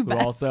 Thank you, Beth.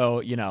 Who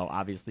also, you know,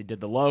 obviously did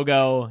the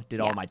logo,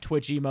 did all my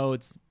Twitch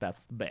emotes.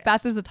 Beth's the best.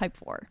 Beth is a type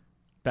 4.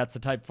 Beth's a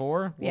type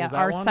 4? What was that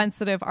our one?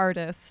 sensitive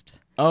artist.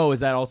 Oh,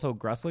 is that also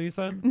Gressel, you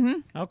said?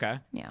 Mm-hmm. Okay.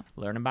 Yeah.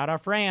 Learn about our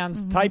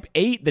friends. Type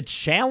 8, the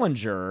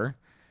challenger.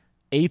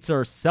 8s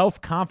are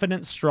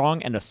self-confident,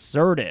 strong, and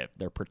assertive.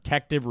 They're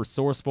protective,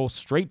 resourceful,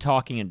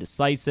 straight-talking, and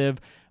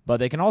decisive, but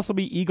they can also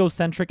be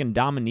egocentric and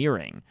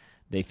domineering.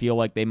 They feel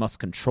like they must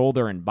control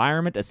their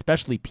environment,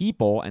 especially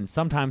people, and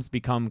sometimes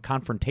become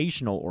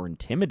confrontational or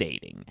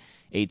intimidating.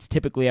 8s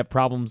typically have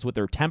problems with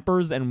their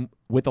tempers and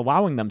with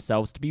allowing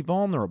themselves to be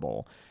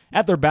vulnerable.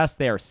 At their best,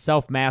 they are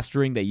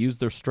self-mastering. They use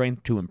their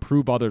strength to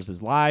improve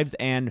others' lives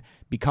and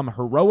become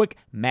heroic,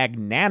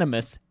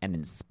 magnanimous, and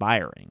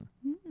inspiring.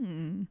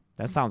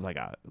 That sounds like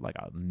a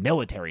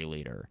military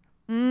leader,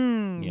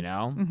 you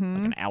know, like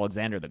an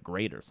Alexander the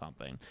Great or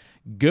something.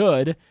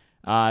 Good.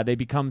 They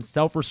become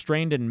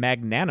self-restrained and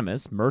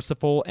magnanimous,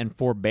 merciful and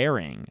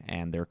forbearing,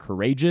 and they're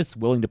courageous,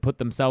 willing to put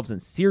themselves in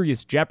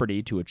serious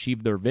jeopardy to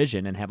achieve their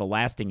vision and have a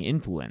lasting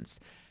influence.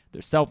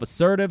 They're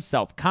self-assertive,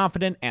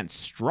 self-confident, and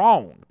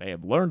strong. They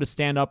have learned to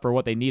stand up for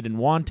what they need and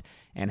want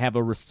and have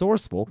a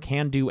resourceful,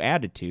 can-do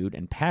attitude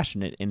and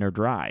passionate inner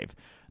drive.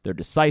 They're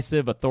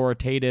decisive,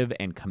 authoritative,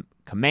 and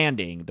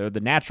commanding. They're the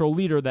natural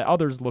leader that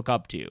others look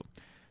up to.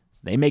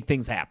 So they make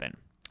things happen.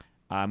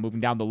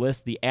 Moving down the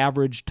list, the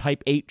average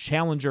Type 8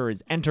 challenger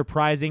is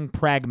enterprising,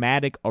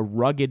 pragmatic, a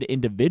rugged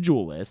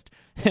individualist,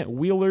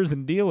 wheelers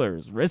and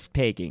dealers,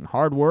 risk-taking,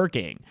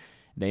 hardworking.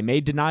 They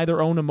may deny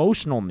their own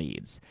emotional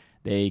needs.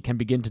 They can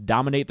begin to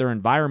dominate their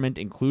environment,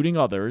 including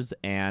others,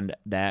 and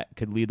that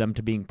could lead them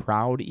to being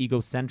proud,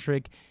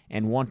 egocentric,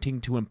 and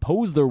wanting to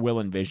impose their will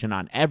and vision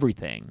on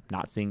everything,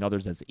 not seeing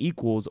others as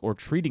equals or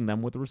treating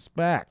them with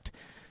respect.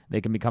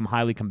 They can become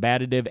highly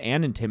combative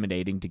and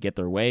intimidating to get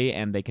their way,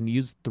 and they can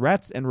use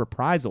threats and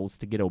reprisals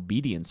to get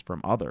obedience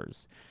from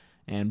others.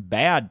 And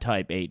bad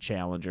Type 8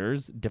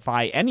 challengers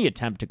defy any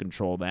attempt to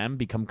control them,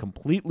 become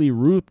completely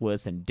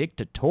ruthless and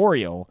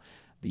dictatorial,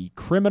 the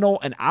criminal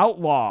and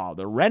outlaw,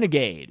 the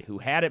renegade who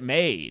had it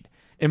made,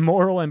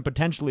 immoral and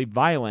potentially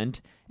violent,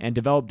 and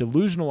develop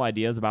delusional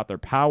ideas about their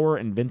power,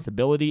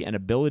 invincibility, and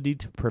ability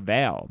to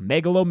prevail.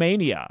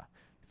 Megalomania,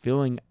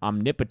 feeling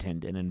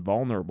omnipotent and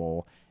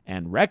invulnerable,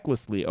 and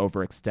recklessly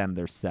overextend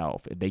their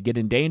self. If they get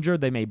in danger,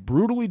 they may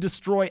brutally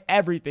destroy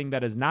everything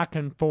that is not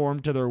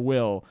conformed to their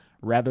will,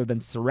 rather than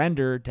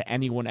surrender to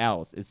anyone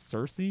else. Is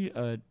Cersei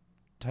a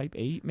Type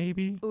 8,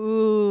 maybe?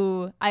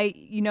 Ooh,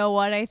 you know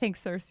what? I think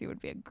Cersei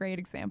would be a great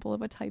example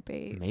of a Type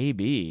 8.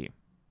 Maybe,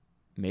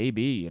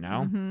 you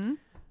know? Mm-hmm.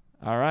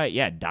 All right,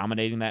 yeah,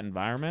 dominating that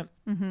environment.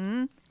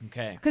 Mm-hmm.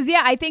 Okay. Because,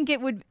 yeah, I think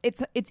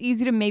it's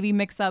easy to maybe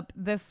mix up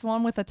this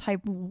one with a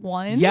Type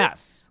 1.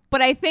 Yes.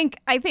 But I think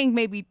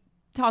maybe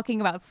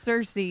talking about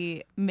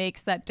Cersei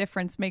makes that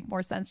difference make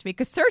more sense to me,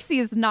 because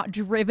Cersei is not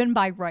driven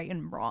by right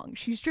and wrong.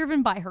 She's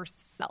driven by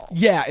herself.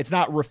 Yeah, it's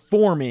not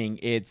reforming,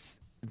 it's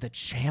the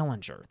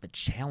challenger.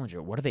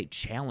 What are they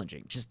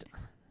challenging? Just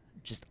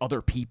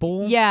other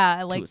people?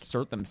 Yeah, like to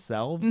assert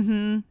themselves?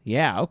 Mm-hmm.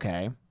 Yeah,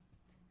 okay.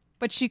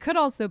 But she could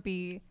also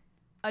be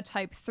a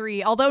Type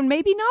 3, although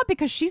maybe not,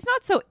 because she's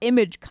not so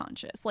image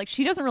conscious. Like,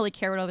 she doesn't really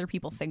care what other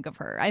people think of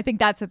her. I think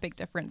that's a big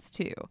difference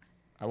too.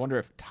 I wonder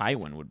if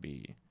Tywin would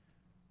be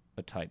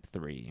a Type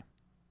 3.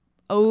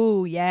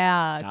 Oh,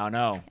 yeah. I don't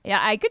know. Yeah,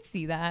 I could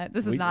see that.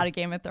 This is not a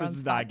Game of Thrones This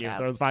is not a Game of podcast.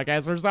 Thrones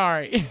podcast. We're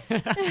sorry.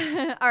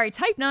 All right,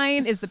 Type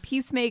 9 is the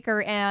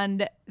Peacemaker,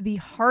 and the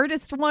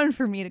hardest one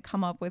for me to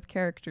come up with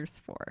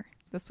characters for.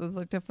 This was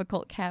a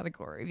difficult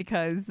category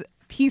because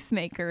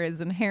Peacemaker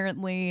is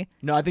inherently...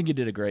 No, I think you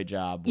did a great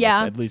job with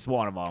Yeah. at least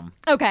one of them.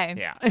 Okay.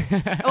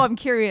 Yeah. Oh, I'm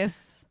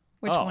curious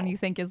which Oh. one you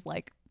think is,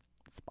 like,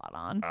 spot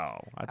on. Oh,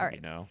 I think right.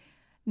 you know.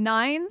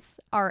 9s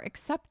are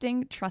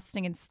accepting,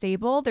 trusting, and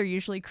stable. They're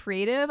usually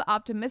creative,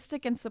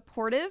 optimistic, and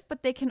supportive,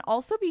 but they can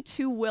also be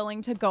too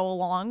willing to go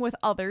along with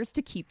others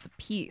to keep the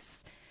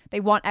peace.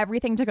 They want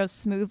everything to go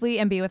smoothly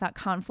and be without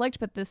conflict,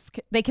 but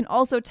they can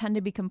also tend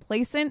to be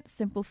complacent,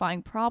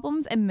 simplifying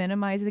problems and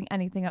minimizing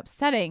anything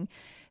upsetting.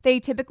 They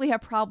typically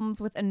have problems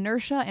with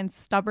inertia and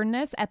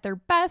stubbornness. At their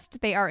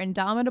best, they are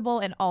indomitable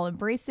and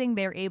all-embracing.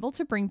 They are able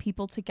to bring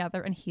people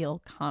together and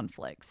heal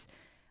conflicts.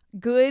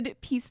 Good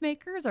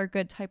peacemakers are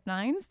good Type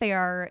 9s. They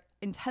are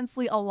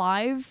intensely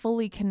alive,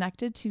 fully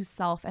connected to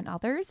self and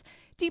others,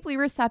 deeply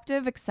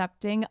receptive,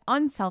 accepting,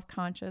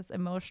 unself-conscious,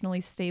 emotionally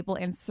stable,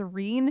 and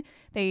serene.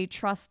 They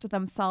trust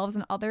themselves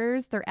and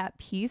others. They're at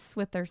peace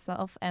with their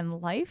self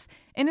and life,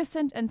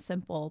 innocent and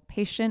simple,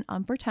 patient,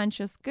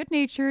 unpretentious,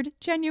 good-natured,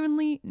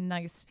 genuinely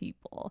nice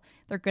people.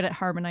 They're good at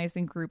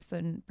harmonizing groups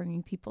and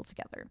bringing people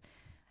together.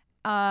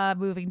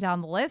 Moving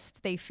down the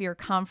list, they fear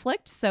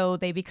conflict, so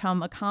they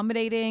become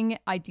accommodating,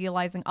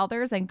 idealizing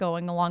others, and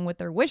going along with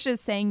their wishes,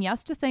 saying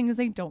yes to things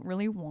they don't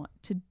really want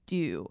to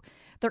do.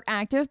 They're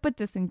active but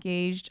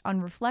disengaged,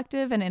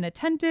 unreflective and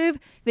inattentive.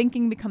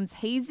 Thinking becomes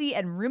hazy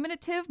and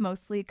ruminative,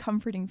 mostly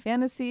comforting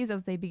fantasies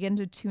as they begin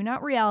to tune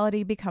out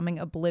reality, becoming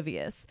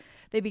oblivious.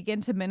 They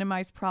begin to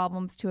minimize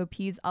problems to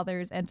appease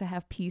others and to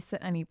have peace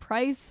at any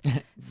price.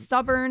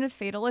 Stubborn,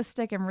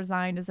 fatalistic, and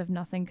resigned as if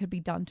nothing could be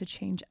done to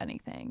change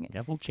anything.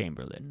 Neville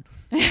Chamberlain.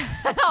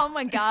 Oh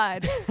my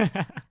God.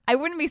 I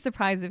wouldn't be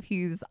surprised if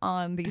he's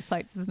on these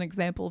sites as an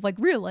example of like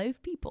real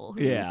life people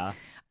who Yeah.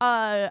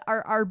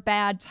 are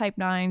bad Type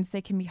 9s.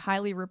 They can be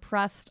highly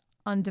repressed,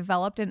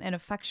 undeveloped, and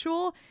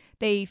ineffectual.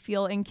 They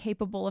feel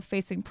incapable of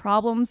facing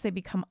problems. They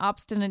become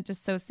obstinate,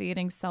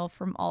 dissociating self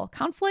from all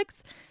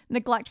conflicts,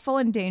 neglectful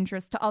and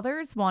dangerous to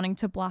others, wanting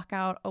to block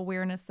out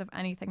awareness of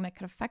anything that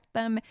could affect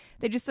them.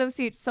 They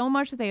dissociate so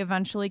much that they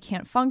eventually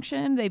can't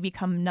function. They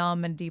become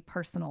numb and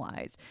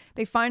depersonalized.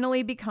 They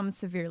finally become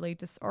severely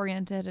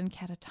disoriented and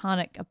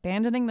catatonic,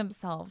 abandoning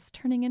themselves,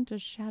 turning into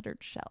shattered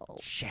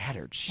shells.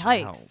 Shattered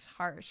Yikes, shells.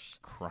 harsh.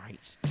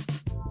 Christ.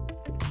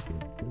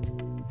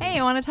 Hey,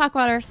 I want to talk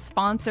about our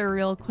sponsor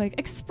real quick,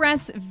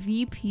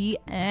 ExpressVPN.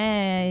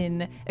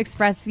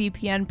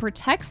 ExpressVPN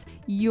protects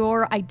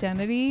your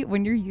identity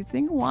when you're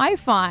using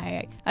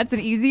Wi-Fi. That's an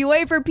easy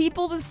way for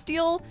people to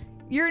steal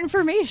your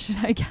information,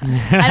 I guess.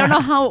 I don't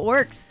know how it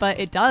works, but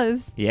it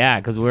does. Yeah,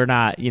 because we're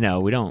not, we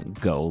don't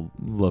go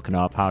looking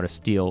up how to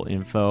steal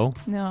info.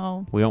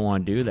 No. We don't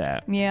want to do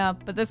that. Yeah,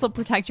 but this will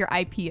protect your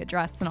IP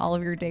address and all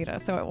of your data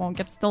so it won't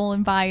get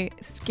stolen by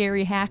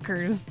scary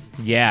hackers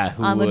Yeah,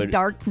 who on the would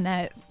dark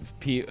net.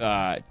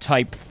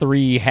 Type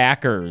 3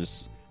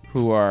 hackers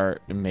who are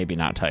maybe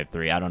not Type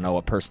 3. I don't know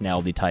what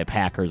personality type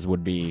hackers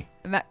would be.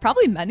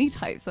 Probably many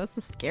types. That's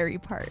the scary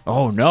part.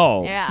 Oh,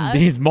 no. Yeah.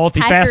 These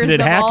multifaceted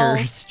Of all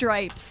hackers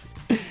stripes.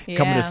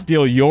 coming to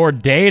steal your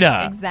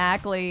data.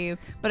 Exactly.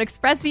 But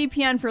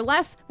ExpressVPN for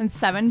less than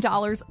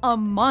 $7 a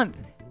month.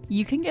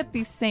 you can get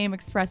the same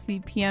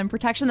ExpressVPN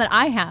protection that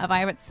I have. I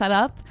have it set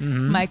up,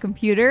 my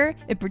computer,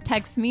 it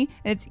protects me,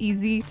 and it's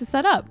easy to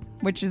set up,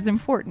 which is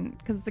important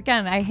because,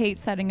 again, I hate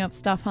setting up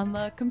stuff on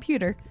the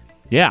computer.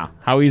 Yeah.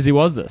 How easy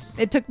was this?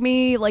 It took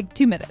me like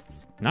 2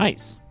 minutes.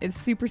 Nice. It's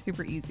super,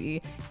 super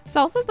easy. It's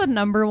also the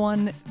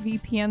 #1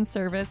 VPN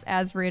service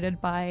as rated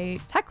by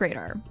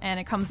TechRadar, and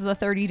it comes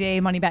with a 30-day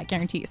money-back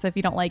guarantee. So if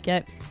you don't like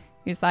it,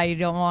 you decide you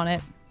don't want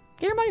it,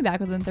 get your money back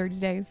within 30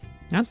 days.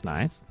 That's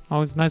nice.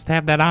 Always nice to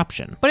have that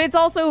option. But it's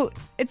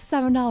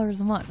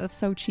 $7 a month. That's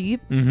so cheap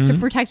to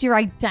protect your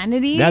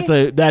identity.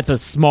 That's a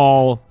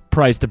small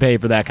price to pay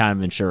for that kind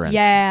of insurance.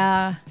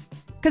 Yeah.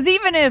 Because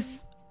even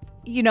if,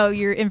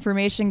 your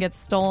information gets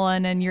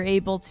stolen and you're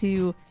able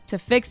to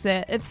fix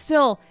it, it's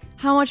still,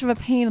 how much of a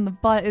pain in the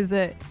butt is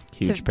it?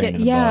 Huge pain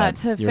in the butt.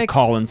 To You're fix,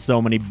 calling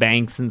so many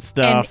banks and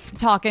stuff. and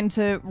talking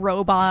to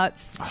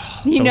robots,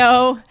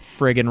 Those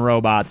friggin'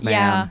 robots, man.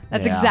 Yeah,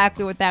 that's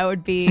exactly what that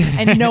would be,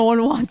 and no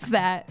one wants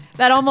that.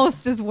 That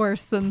almost is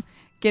worse than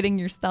getting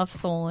your stuff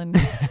stolen,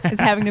 is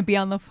having to be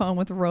on the phone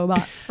with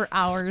robots for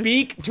hours.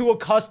 Speak to a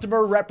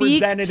customer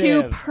representative.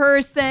 Speak to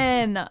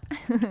person.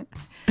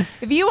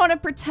 If you want to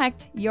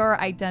protect your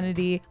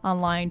identity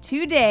online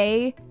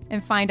today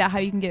and find out how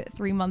you can get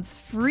 3 months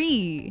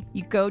free,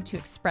 you go to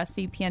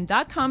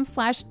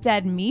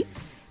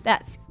expressvpn.com/deadmeat.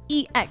 That's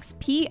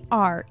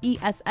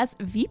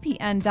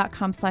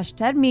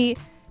expressvpn.com/deadmeat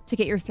to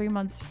get your 3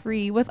 months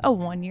free with a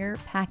 1-year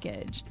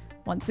package.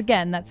 Once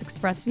again, that's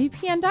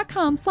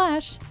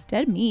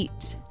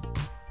expressvpn.com/deadmeat.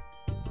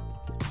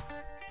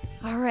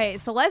 All right,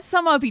 so let's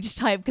sum up each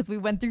type because we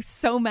went through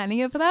so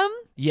many of them.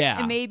 Yeah.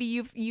 And maybe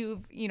you've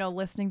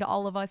listening to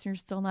all of us, you're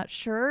still not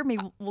sure.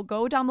 Maybe we'll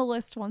go down the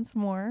list once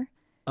more.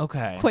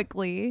 Okay.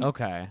 Quickly.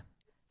 Okay.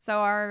 So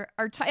our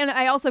and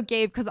I also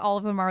gave, because all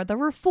of them are the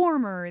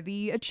Reformer,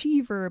 the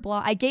Achiever,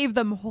 blah. I gave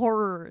them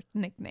horror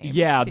nicknames.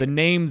 Yeah, too. the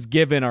names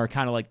given are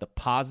kind of like the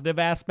positive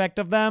aspect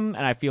of them,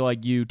 and I feel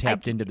like you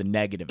tapped into the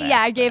negative aspect.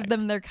 Yeah, I gave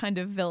them their kind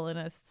of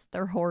villainous,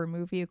 their horror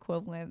movie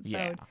equivalent.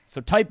 Yeah. So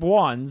type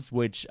 1s,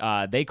 which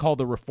they call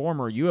the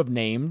Reformer, you have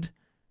named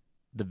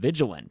the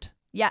Vigilant.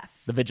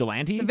 Yes. The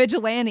Vigilante? The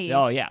Vigilante.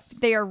 Oh, yes.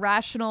 They are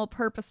rational,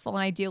 purposeful,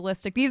 and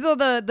idealistic. These are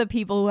the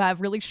people who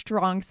have really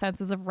strong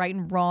senses of right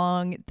and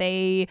wrong.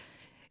 They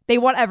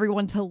want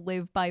everyone to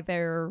live by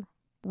their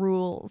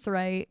rules,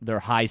 right? They're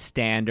high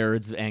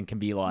standards and can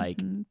be like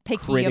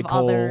picky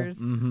critical of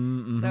others.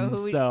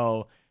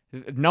 So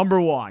number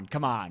 1,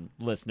 come on,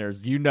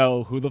 listeners, you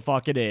know who the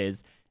fuck it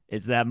is.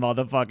 It's that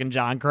motherfucking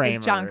John Kramer.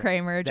 It's John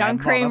Kramer. That John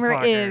Kramer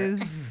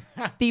motherfucker. is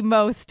the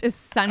most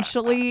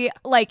essentially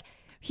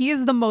he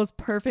is the most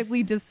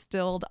perfectly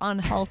distilled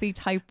unhealthy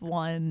type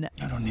 1.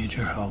 I don't need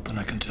your help, and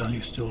I can tell you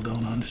still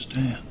don't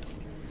understand.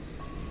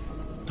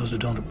 Those who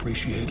don't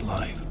appreciate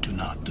life do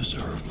not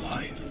deserve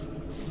life.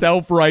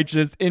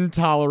 Self-righteous,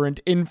 intolerant,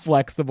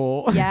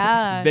 inflexible.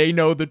 Yeah. They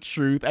know the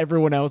truth.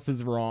 Everyone else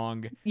is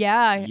wrong.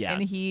 Yeah. Yes.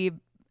 And he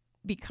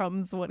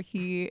becomes what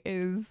he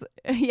is.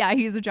 Yeah,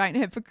 he's a giant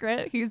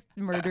hypocrite. He's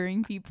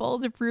murdering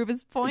people to prove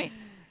his point.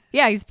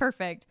 Yeah, he's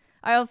perfect.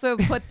 I also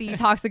put the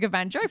Toxic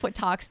Avenger. I put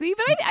Toxie,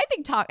 but I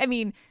think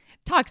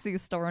Toxie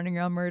is still running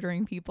around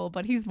murdering people,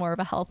 but he's more of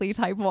a healthy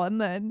type 1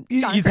 than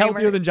John He's Kramer.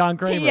 healthier than John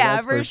Kramer. Yeah,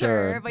 that's for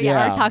sure. But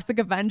yeah, our Toxic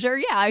Avenger,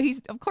 yeah,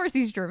 he's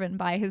driven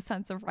by his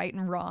sense of right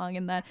and wrong.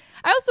 And then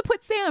I also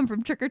put Sam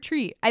from Trick or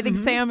Treat. I think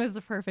Sam is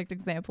a perfect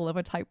example of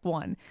a type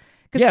 1.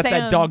 Yes, Sam,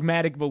 that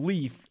dogmatic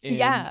belief in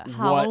what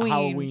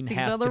Halloween These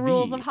has are the to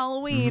rules be. of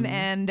Halloween.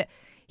 And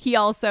he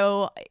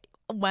also,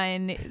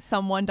 when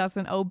someone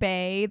doesn't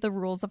obey the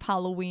rules of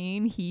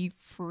Halloween, he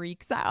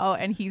freaks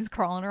out and he's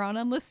crawling around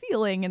on the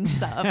ceiling and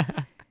stuff.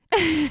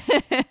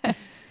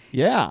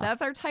 Yeah.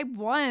 That's our type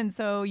 1.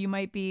 So you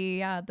might be,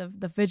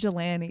 the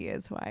Vigilante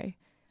is who I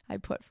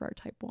put for our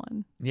type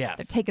 1. Yes.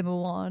 They're taking the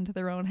law into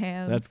their own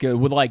hands. That's good.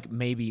 With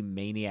maybe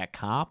Maniac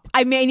Cop.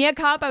 Maniac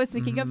Cop I was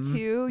thinking of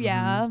too.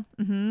 Yeah.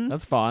 Mm-hmm.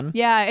 That's fun.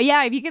 Yeah.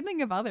 If you can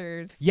think of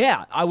others.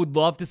 Yeah. I would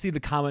love to see the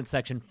comment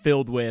section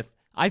filled with,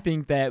 I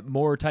think that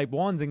more type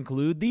 1s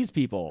include these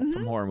people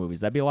from horror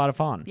movies. That'd be a lot of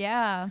fun.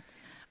 Yeah.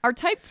 Our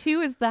type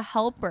 2 is the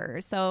helper.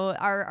 So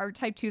our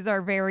type 2s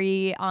are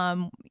very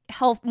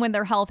when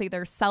they're healthy,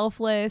 they're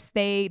selfless.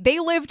 They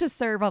live to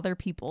serve other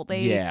people.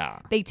 They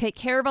take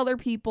care of other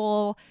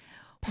people.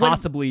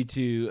 Possibly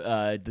to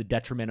the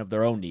detriment of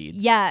their own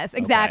needs. Yes,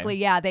 exactly.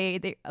 Okay. Yeah,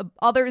 they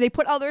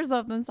put others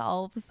above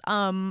themselves.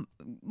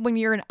 When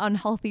you're an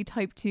unhealthy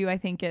type 2, I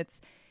think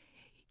it's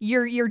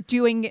you're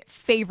doing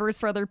favors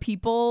for other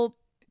people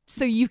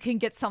so you can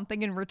get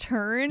something in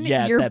return.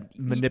 Yes, that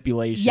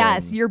manipulation.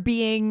 Yes, you're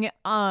being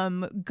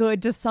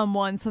good to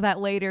someone so that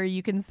later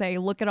you can say,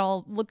 look at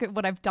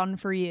what I've done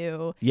for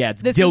you. Yeah,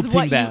 it's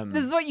guilting them.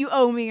 This is what you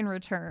owe me in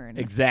return.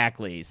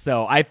 Exactly.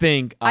 So I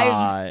think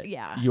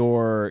yeah.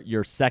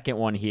 your second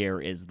one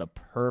here is the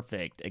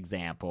perfect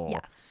example.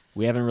 Yes.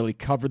 We haven't really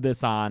covered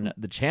this on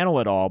the channel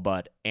at all,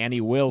 but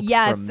Annie Wilkes from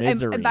Yes,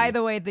 Misery. and by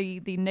the way,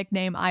 the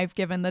nickname I've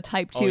given the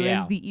type 2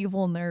 yeah. is the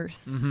evil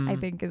nurse. I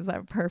think is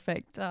a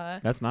perfect.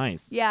 That's nice.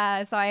 Nice.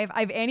 Yeah, so I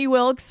have Annie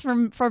Wilkes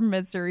from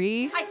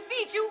Misery. I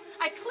feed you,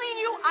 I clean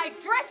you, I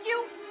dress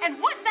you, and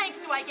what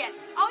thanks do I get?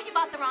 Oh, you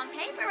bought the wrong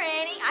paper,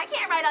 Annie. I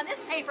can't write on this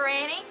paper,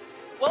 Annie.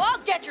 Well, I'll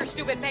get your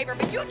stupid paper,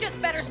 but you just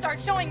better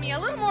start showing me a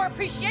little more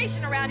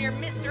appreciation around here,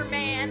 Mr.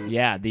 Man.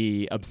 Yeah,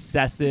 the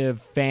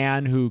obsessive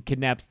fan who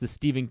kidnaps the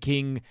Stephen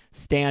King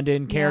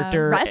stand-in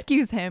character.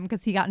 Rescues him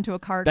because he got into a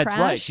car crash. That's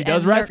right. She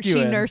does and rescue She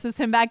him. nurses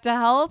him back to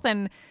health.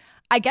 And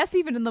I guess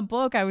even in the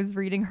book, I was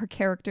reading her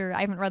character.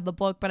 I haven't read the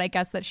book, but I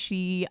guess that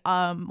she,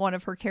 one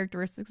of her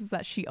characteristics is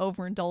that she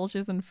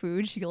overindulges in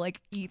food. She like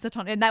eats a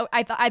ton. And that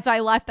I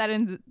left that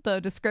in the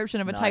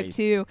description of a type Nice.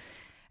 2.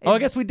 Oh, I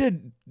guess we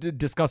did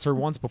discuss her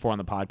once before on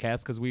the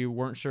podcast because we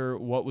weren't sure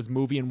what was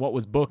movie and what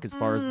was book as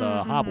far as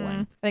the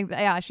hobbling. I think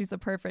that, yeah, she's a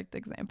perfect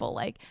example.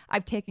 Like,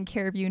 I've taken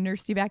care of you,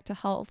 nursed you back to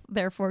health.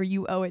 Therefore,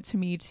 you owe it to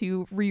me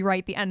to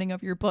rewrite the ending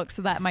of your book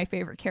so that my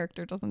favorite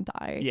character doesn't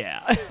die.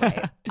 Yeah.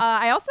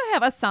 I also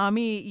have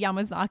Asami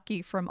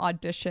Yamazaki from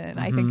Audition.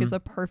 I think is a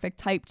perfect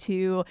type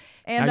 2.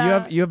 And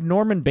now you have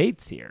Norman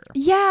Bates here.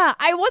 yeah,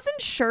 I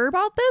wasn't sure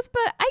about this,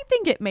 but I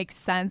think it makes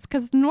sense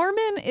because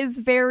Norman is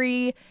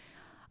very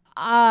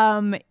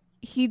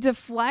he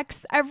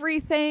deflects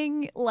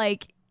everything.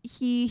 Like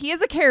he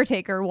is a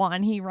caretaker.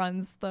 One, he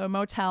runs the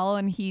motel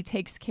and he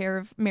takes care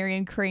of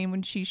Marion Crane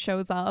when she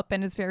shows up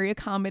and is very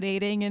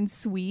accommodating and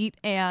sweet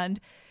and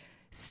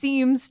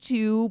seems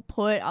to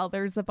put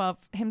others above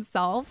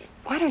himself.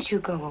 Why don't you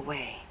go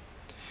away?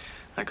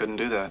 I couldn't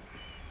do that.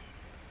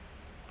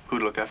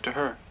 Who'd look after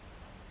her?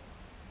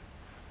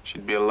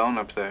 She'd be alone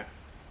up there.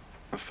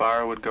 The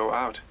fire would go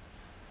out.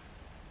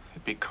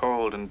 It'd be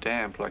cold and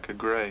damp like a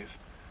grave.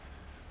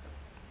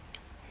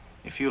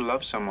 If you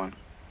love someone,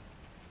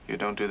 you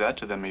don't do that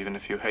to them even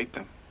if you hate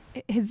them.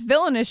 His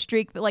villainous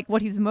streak, like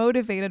what he's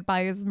motivated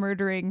by, is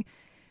murdering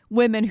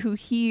women who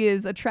he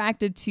is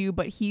attracted to,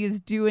 but he is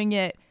doing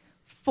it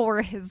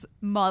for his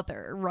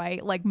mother,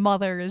 right? Like,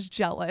 mother is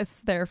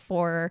jealous,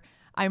 therefore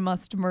I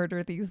must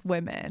murder these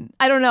women.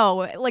 I don't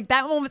know. Like,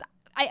 that one was,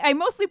 I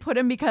mostly put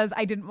him because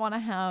I didn't want to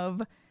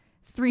have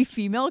 3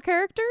 female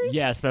characters.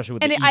 Yeah, especially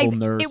with And the evil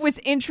nurse. it was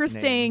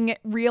interesting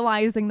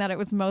realizing that it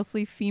was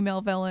mostly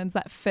female villains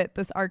that fit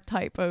this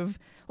archetype of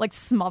like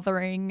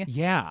smothering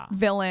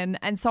villain.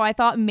 And so I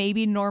thought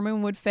maybe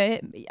Norman would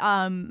fit.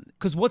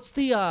 Because what's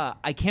the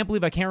I can't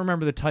believe I can't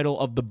remember the title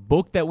of the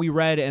book that we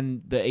read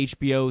and the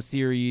HBO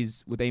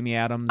series with Amy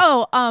Adams.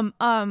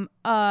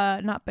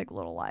 Not Big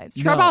Little Lies.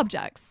 Sharp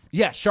Objects.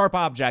 Yeah, Sharp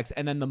Objects,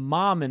 and then the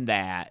mom in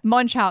that.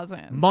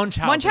 Munchausen's.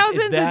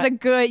 Munchausen's is a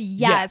good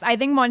yes. I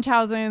think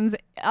Munchausen's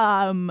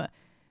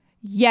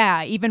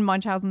even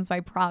Munchausen's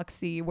by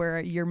proxy where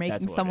you're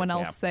making someone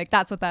else sick.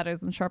 That's what that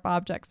is in Sharp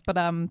Objects. But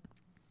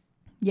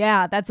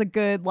yeah, that's a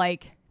good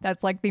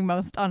that's like the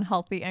most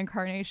unhealthy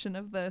incarnation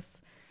of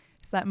this.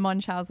 It's that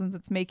Munchausen's,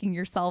 it's making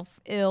yourself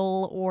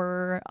ill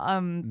or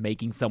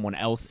making someone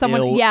else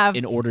ill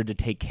in order to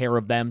take care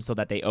of them so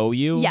that they owe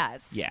you.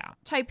 Yes. Yeah.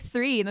 Type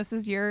 3, and this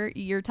is your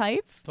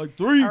type? Type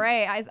 3. All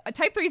right.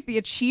 Type 3 is the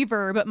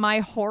achiever, but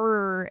my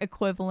horror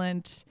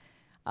equivalent,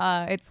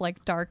 it's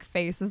like Dark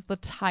Face, is the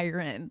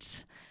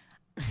tyrant.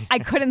 I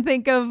couldn't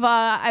think of,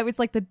 I was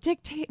like the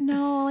dictate.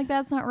 No, like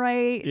that's not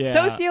right. Yeah.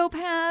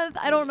 Sociopath.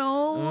 I don't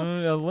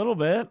know. A little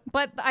bit.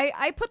 But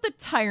I put the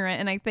tyrant,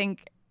 and I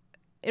think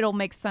it'll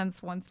make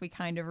sense once we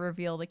kind of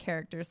reveal the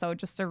character. So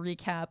just to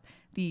recap,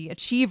 the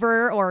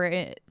achiever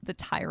the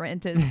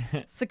tyrant is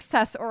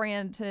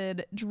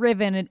success-oriented,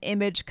 driven, and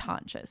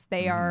image-conscious.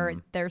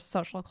 They're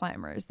social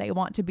climbers. They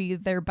want to be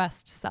their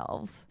best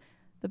selves,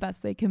 the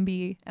best they can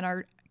be. And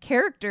our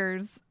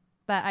characters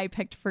that I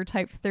picked for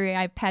type 3,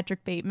 I have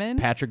Patrick Bateman.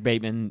 I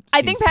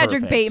think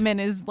Patrick Bateman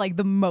is like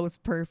the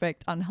most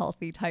perfect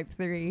unhealthy type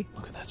 3.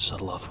 Look at that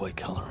subtle off-white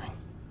coloring.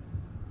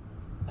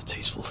 The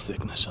tasteful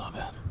thickness of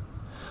it.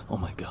 Oh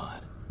my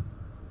God.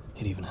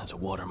 It even has a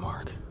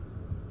watermark.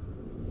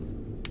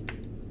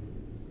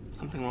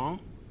 Something wrong?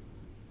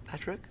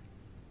 Patrick?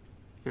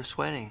 You're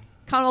sweating.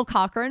 Connell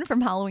Cochran from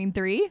Halloween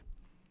 3.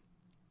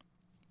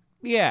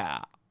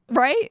 Yeah.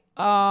 Right?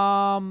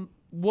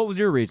 What was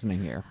your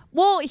reasoning here?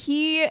 Well,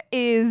 he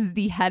is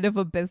the head of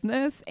a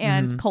business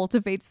and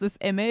cultivates this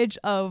image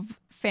of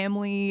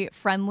family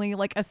friendly,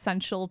 like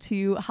essential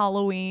to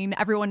Halloween.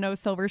 Everyone knows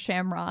Silver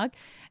Shamrock.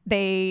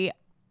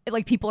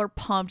 People are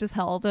pumped as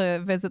hell to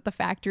visit the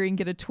factory and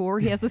get a tour.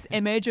 He has this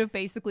image of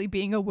basically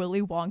being a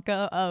Willy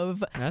Wonka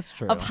of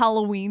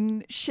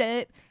Halloween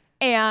shit.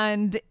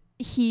 And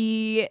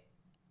he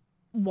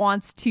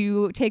wants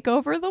to take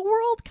over the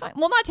world.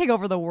 Well, not take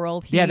over the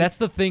world. That's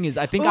the thing is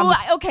I think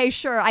okay,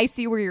 sure. I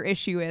see where your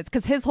issue is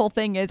because his whole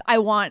thing is I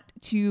want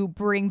to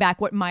bring back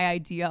what my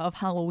idea of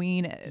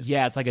Halloween is.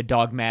 Yeah, it's like a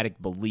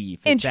dogmatic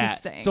belief.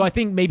 Interesting. So I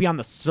think maybe on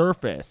the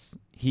surface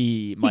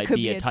he might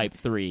be a type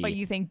 3. But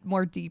you think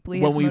more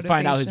deeply when we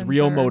find out his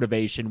real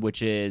motivation,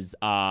 which is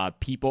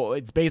people,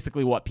 it's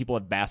basically what people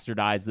have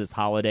bastardized this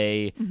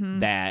holiday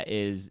that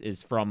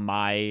is from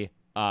my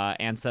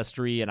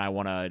ancestry, and I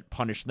want to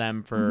punish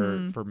them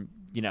for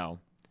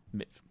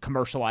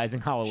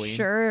commercializing Halloween.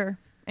 Sure.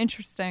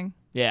 Interesting.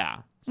 Yeah.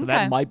 So Okay.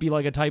 that might be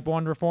like a type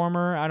 1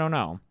 reformer. I don't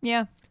know.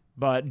 Yeah.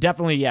 But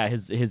definitely, yeah,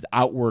 his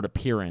outward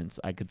appearance,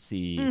 I could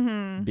see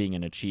being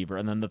an achiever.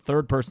 And then the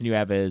third person you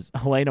have is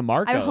Helena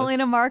Marcos.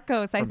 Helena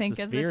Marcos, I from think, is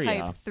a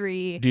Suspiria. type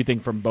 3. Do you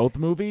think from both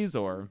movies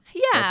or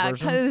Yeah, both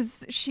versions?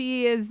 because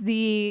she is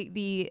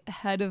the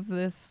head of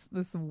this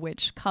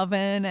witch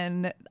coven,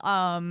 and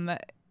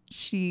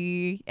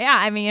she's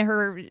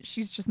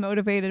just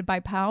motivated by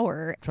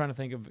power. Trying to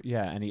think of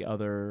any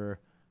other.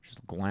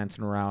 Just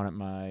glancing around at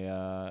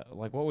my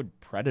like, what would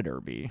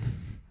Predator be?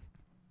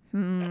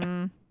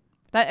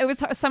 That it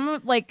was some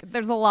like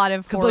there's a lot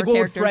of Because horror like, what would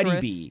characters. Freddy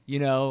where- be? You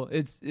know,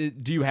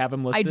 do you have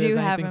him listed? I do as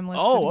have anything? him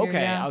listed Oh, here,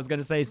 okay. yeah. I was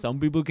gonna say some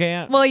people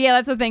can't. Well, yeah,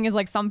 that's the thing is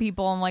like some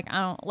people I'm like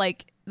I don't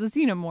like the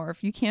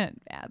xenomorph. You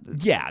can't add the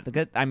yeah,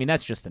 I mean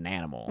that's just an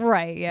animal.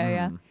 right.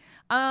 Yeah.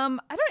 I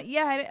don't.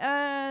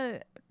 Yeah.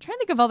 Trying to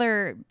think of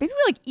other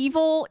basically like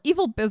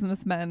evil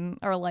businessmen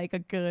are like a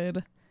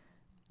good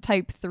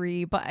type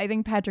 3, but I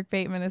think Patrick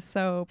Bateman is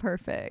so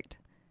perfect.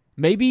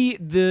 Maybe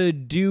the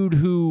dude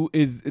who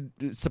is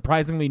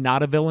surprisingly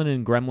not a villain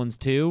in Gremlins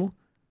 2.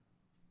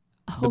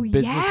 The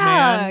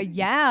businessman.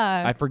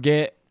 Yeah. I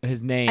forget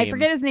his name. I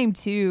forget his name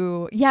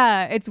too.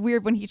 Yeah, it's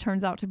weird when he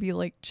turns out to be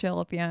like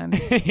chill at the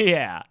end.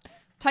 Yeah.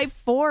 Type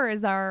 4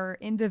 is our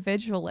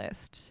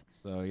individualist.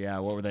 So yeah,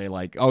 what were they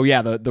like? Oh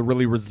yeah, the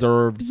really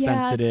reserved,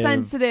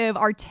 sensitive,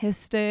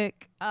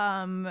 artistic. They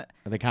kind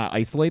of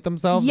isolate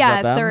themselves. Yes,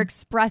 Is that them? they're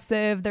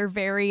expressive. They're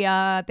very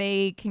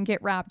they can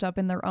get wrapped up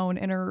in their own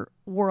inner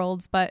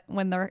worlds, but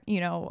when they're,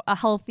 a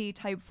healthy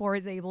type 4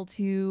 is able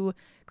to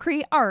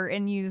create art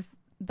and use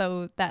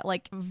that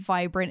like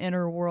vibrant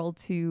inner world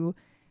to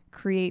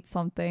create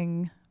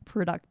something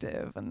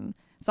productive. And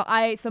so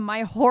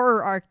my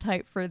horror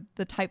archetype for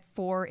the type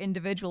 4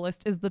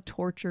 individualist is the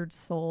tortured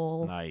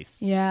soul. Nice.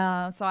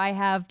 Yeah, so I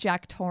have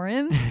Jack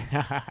Torrance.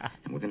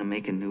 And we're gonna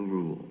make a new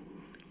rule.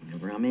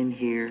 Whenever I'm in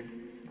here,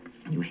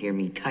 you hear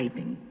me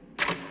typing.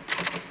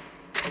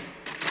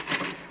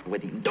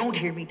 Whether you don't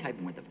hear me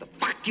typing, whether the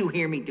fuck you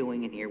hear me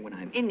doing in here, when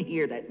I'm in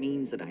here, that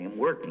means that I am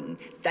working.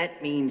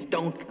 That means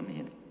don't come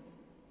in.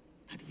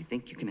 How do you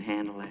think you can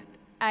handle that?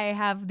 I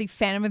have the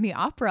Phantom of the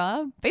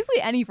Opera,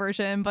 basically any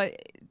version, but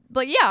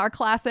yeah, our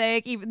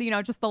classic, even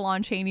just the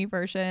Lon Chaney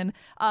version.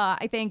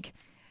 I think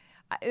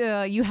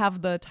you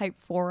have the type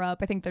 4 up.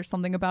 I think there's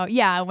something about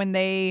when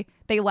they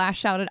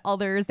lash out at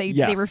others, they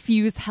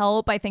refuse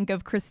help. I think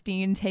of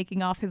Christine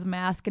taking off his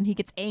mask and he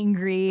gets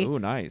angry. Oh,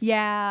 nice.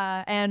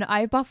 Yeah, and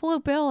I have Buffalo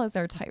Bill as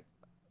our type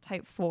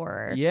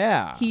 4.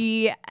 Yeah.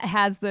 He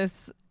has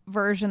this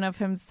version of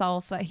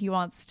himself that he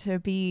wants to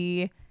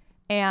be.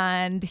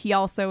 And he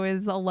also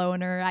is a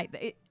loner.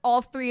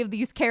 All three of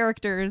these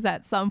characters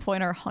at some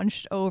point are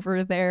hunched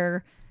over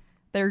their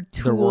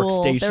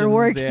tool, their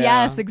works. Yeah.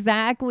 Yes,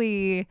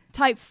 exactly.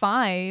 Type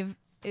 5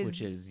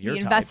 Which is your the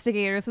type.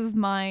 investigator. This is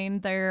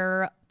mine.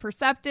 They're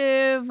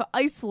perceptive,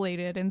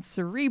 isolated, and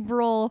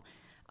cerebral.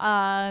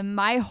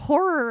 My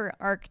horror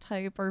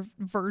archetype or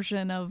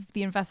version of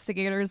the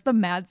investigator is the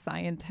mad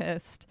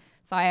scientist.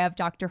 So I have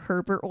Dr.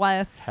 Herbert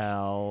West.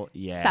 Hell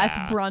yeah.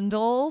 Seth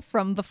Brundle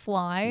from The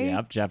Fly.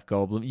 Yep, Jeff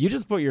Goldblum. You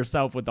just put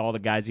yourself with all the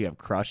guys you have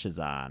crushes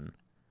on.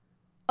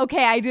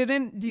 Okay, I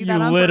didn't do that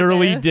You on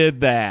literally purpose.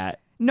 did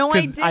that. No,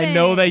 I 'Cause didn't. I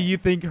know that you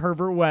think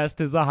Herbert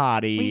West is a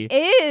hottie. He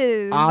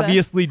is.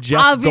 Obviously,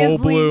 Jeff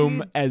Obviously.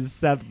 Goldblum as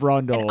Seth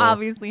Brundle. And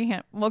obviously,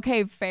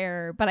 okay,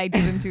 fair, but I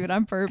didn't do it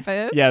on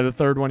purpose. Yeah, the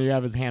third one you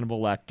have is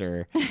Hannibal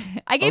Lecter.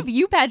 I gave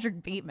you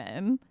Patrick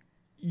Bateman.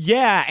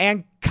 Yeah,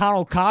 and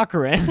Connell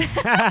Cochran.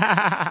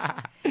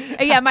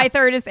 Yeah, my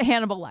third is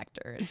Hannibal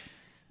Lecter.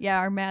 Yeah,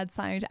 our mad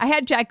scientist. I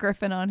had Jack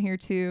Griffin on here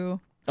too.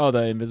 Oh,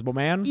 the Invisible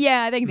Man?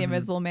 Yeah, I think the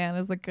Invisible Man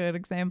is a good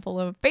example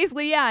of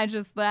basically,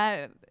 just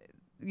that.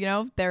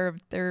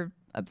 They're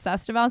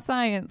obsessed about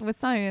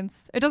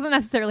science. It doesn't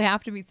necessarily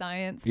have to be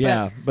science.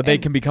 But they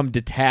can become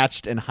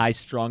detached and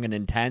high-strung and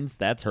intense.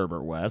 That's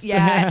Herbert West.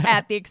 Yeah,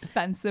 at the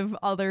expense of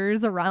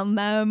others around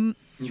them.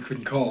 You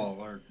couldn't call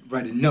or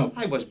write a note.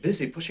 I was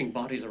busy pushing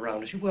bodies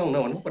around, as you well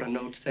know. And what would a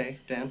note say,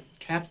 Dan?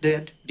 Cat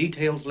dead,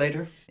 details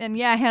later. And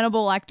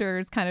Hannibal Lecter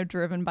is kind of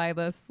driven by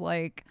this,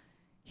 like,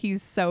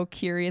 he's so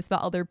curious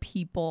about other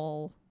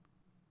people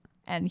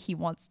and he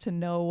wants to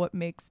know what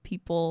makes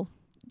people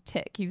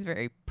tick. He's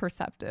very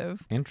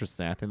perceptive.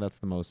 Interesting. I think that's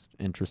the most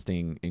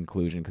interesting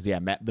inclusion because,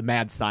 the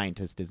mad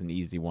scientist is an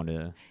easy one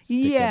to stick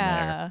in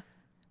there.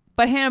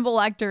 But Hannibal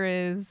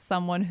Lecter is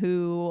someone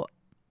who,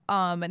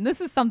 and this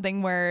is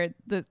something where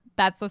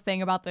that's the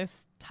thing about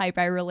this type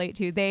I relate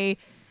to.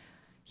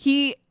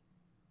 He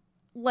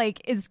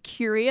is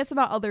curious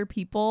about other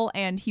people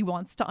and he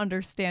wants to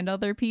understand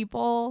other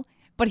people.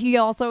 But he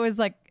also is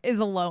a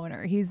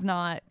loner. He's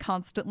not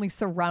constantly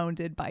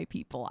surrounded by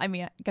people. I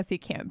mean, I guess he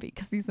can't be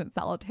because he's in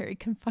solitary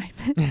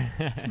confinement.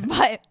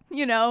 But,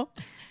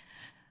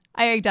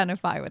 I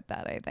identify with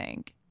that, I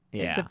think.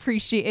 Yeah.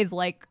 Is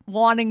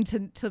wanting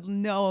to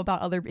know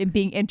about and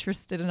being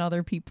interested in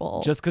other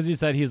people. Just because you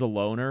said he's a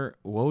loner,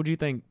 what would you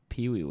think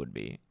Pee-wee would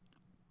be?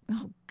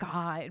 Oh,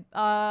 God.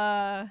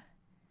 I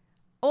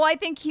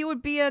think he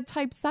would be a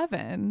type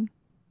 7.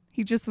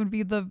 He just would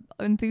be the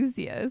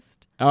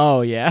enthusiast.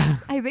 Oh, yeah.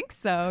 I think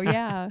so,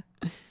 yeah,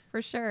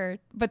 for sure.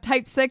 But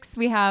type 6,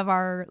 we have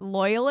our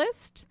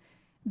loyalist.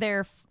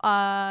 They're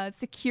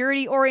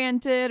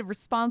security-oriented,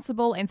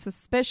 responsible, and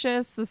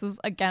suspicious. This is,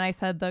 again, I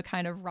said the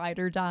kind of ride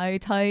or die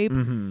type.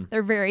 Mm-hmm.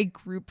 They're very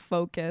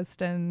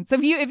group-focused. And so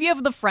if you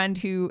have the friend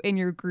who in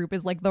your group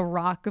is like the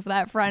rock of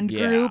that friend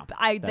group,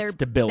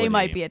 they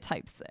might be a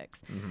type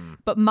 6. Mm-hmm.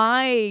 But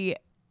my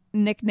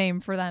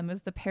nickname for them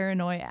is the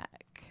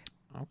paranoiac.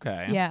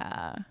 Okay.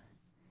 Yeah.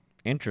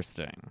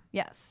 Interesting.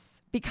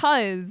 Yes.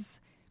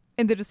 Because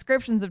in the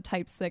descriptions of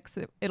type 6,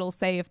 it'll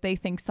say if they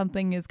think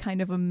something is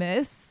kind of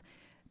amiss,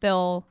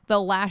 they'll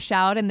lash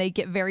out and they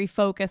get very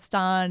focused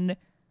on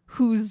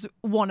who's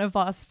one of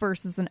us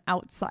versus an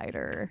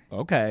outsider.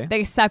 Okay.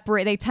 They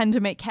tend to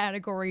make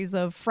categories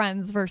of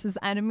friends versus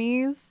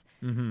enemies.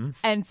 Mm-hmm.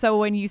 And so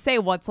when you say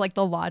what's like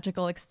the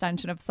logical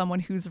extension of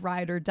someone who's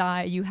ride or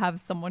die, you have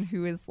someone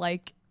who is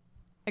like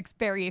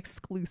very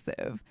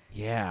exclusive.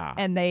 Yeah.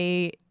 And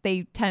they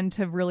tend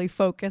to really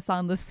focus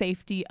on the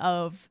safety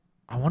of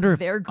I wonder if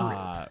their group.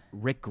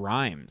 Rick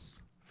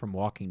Grimes from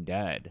Walking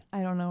Dead.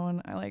 I don't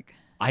know.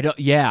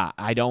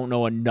 I don't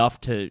know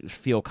enough to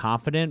feel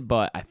confident,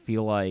 but I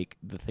feel like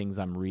the things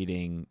I'm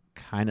reading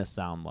kind of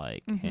sound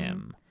like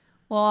him.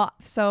 Well,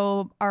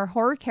 so our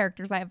horror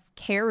characters, I have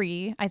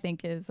Carrie, I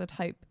think is a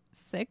type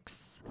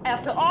 6.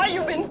 After all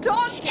you've been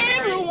taught,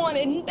 Everyone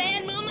isn't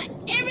bad, Mama.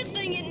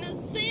 Everything isn't a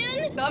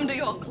sin. Come to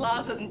your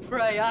closet and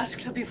pray. Ask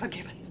to be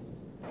forgiven.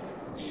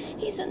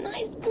 He's a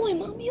nice boy,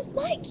 Mom. You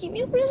like him.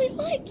 You really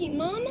like him,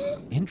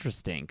 Mama.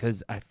 Interesting,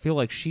 because I feel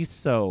like she's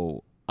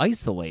so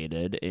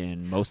isolated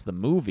in most of the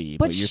movie.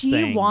 But you're she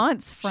saying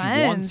wants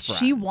friends.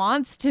 She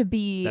wants to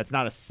be. That's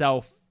not a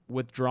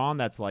self-withdrawn.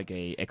 That's like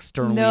a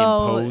externally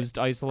No, imposed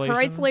isolation.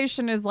 Her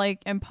isolation is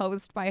like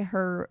imposed by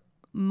her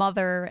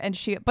mother,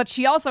 but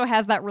she also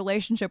has that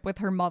relationship with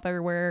her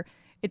mother where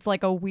it's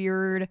like a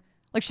weird,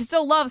 like she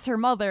still loves her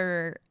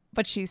mother,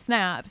 but she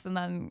snaps and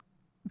then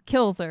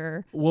kills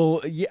her.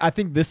 Well, yeah, I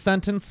think this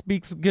sentence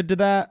speaks good to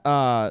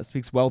that.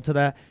 Speaks well to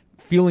that.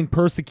 Feeling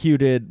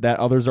persecuted that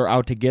others are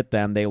out to get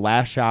them, they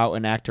lash out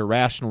and act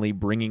irrationally,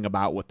 bringing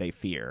about what they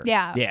fear.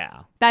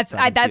 Yeah. That's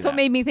what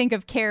made me think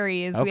of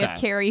Carrie. Is we have Okay.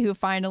 Carrie who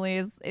finally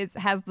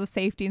has the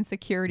safety and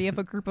security of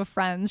a group of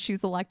friends.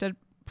 She's elected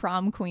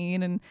prom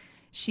queen, and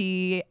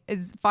she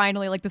is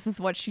finally like, this is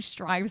what she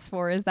strives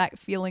for, is that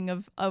feeling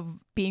of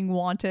being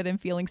wanted and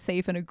feeling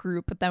safe in a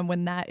group. But then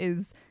when that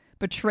is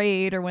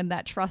betrayed or when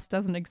that trust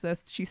doesn't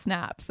exist, she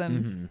snaps.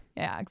 And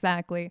yeah,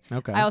 exactly.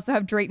 Okay. I also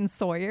have Drayton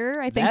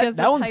Sawyer, I think, as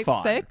that a one's type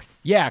fun.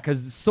 6. Yeah,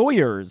 because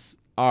Sawyers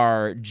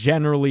are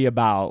generally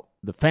about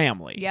the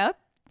family. Yep.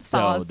 So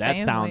Saw's that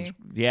family. sounds,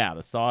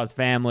 the Saws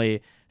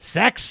family.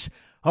 Sex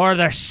or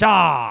the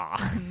Saw?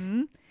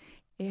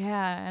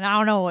 Yeah, and I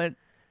don't know what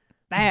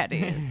that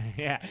is.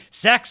 Yeah,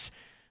 sex.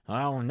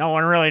 Well, no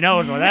one really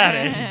knows what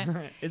that is.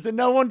 Is it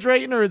no one,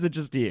 Drayton, or is it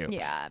just you?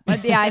 Yeah,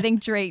 but yeah, I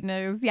think Drayton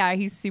is. Yeah,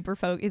 he's super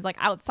focused. He's like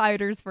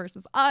outsiders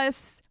versus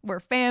us.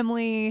 We're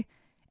family.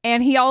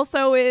 And he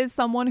also is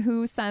someone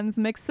who sends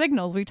mixed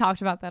signals. We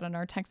talked about that in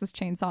our Texas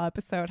Chainsaw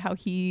episode, how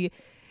he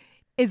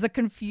is a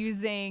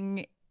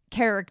confusing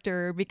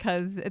character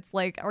because it's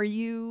like, are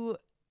you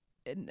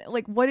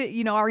like, what,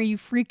 are you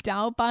freaked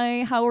out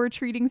by how we're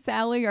treating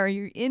Sally? Are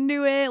you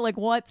into it? Like,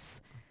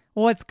 what's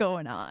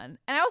going on?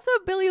 And I also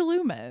have Billy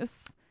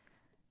Loomis.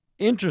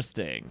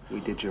 Interesting. We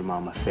did your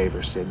mom a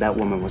favor, Sid. That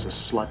woman was a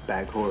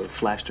slutbag whore who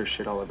flashed her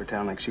shit all over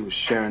town like she was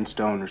Sharon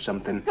Stone or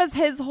something. Because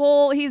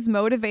he's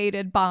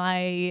motivated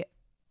by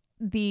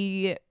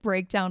the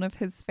breakdown of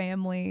his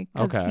family.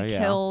 Because he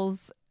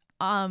kills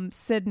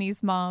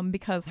Sydney's mom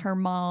because her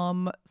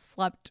mom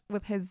slept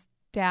with his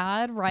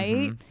dad,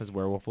 right? His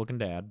werewolf-looking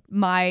dad.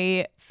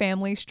 My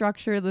family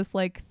structure, this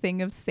like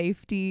thing of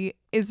safety,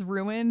 is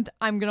ruined.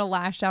 I'm gonna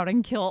lash out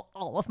and kill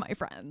all of my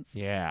friends.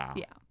 Yeah.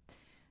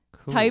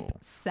 Cool. Type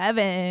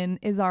 7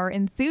 is our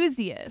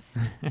enthusiast.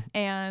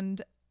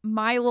 And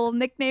my little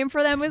nickname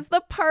for them is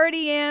the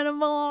party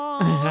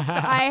animals.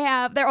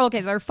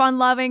 They're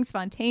fun-loving,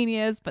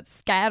 spontaneous, but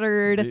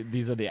scattered.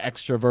 These are the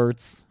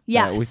extroverts.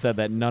 Yes. We said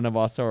that none of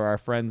us or our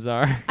friends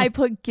are. I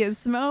put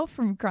Gizmo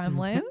from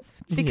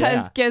Gremlins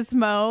because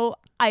Gizmo,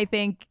 I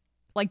think,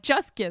 like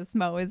just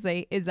Gizmo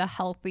is a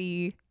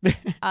healthy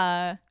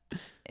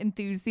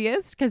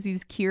enthusiast because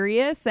he's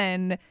curious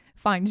and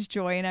finds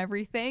joy in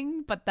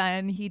everything, but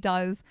then he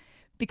does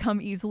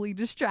become easily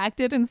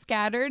distracted and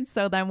scattered.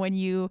 So then when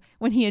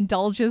he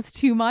indulges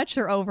too much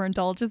or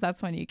overindulges,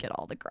 that's when you get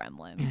all the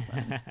gremlins.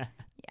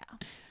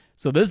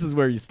 So this is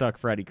where you stuck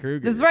Freddy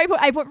Krueger. This is where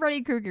I put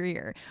Freddy Krueger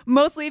here,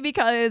 mostly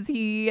because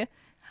he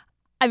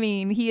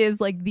is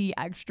like the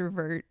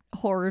extrovert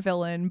horror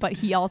villain, but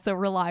he also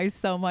relies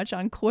so much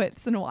on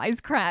quips and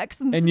wisecracks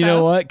and stuff. You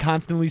know what?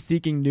 Constantly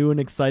seeking new and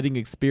exciting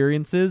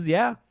experiences.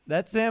 Yeah,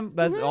 that's him.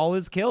 That's all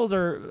his kills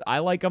are. I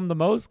like them the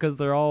most because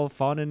they're all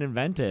fun and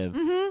inventive.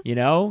 You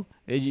know,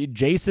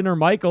 Jason or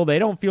Michael, they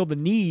don't feel the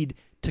need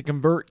to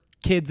convert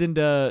kids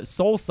into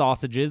soul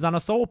sausages on a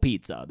soul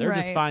pizza. They're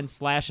just Right. fine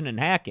slashing and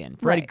hacking.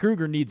 Freddy Right.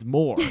 Krueger needs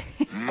more.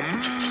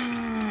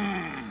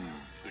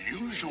 The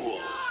usual.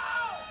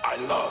 I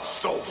love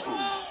soul food.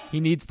 He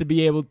needs to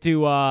be able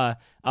to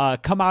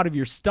come out of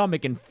your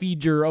stomach and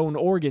feed your own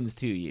organs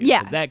to you.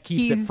 Yeah. 'Cause that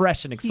keeps it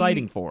fresh and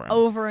exciting for him.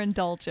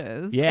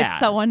 Overindulges. Yeah. It's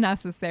so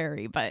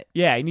unnecessary, but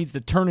Yeah, he needs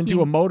to turn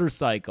into a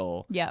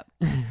motorcycle. yep.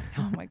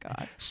 Oh my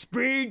god.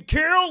 Speed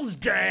kills,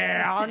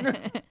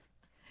 Dan.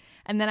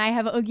 And then I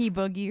have Oogie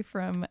Boogie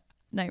from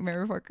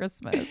Nightmare Before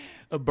Christmas.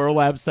 A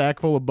burlap sack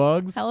full of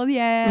bugs. Hell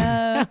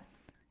yeah.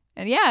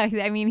 And yeah,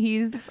 I mean,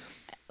 he's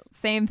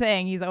same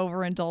thing. He's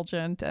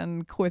overindulgent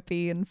and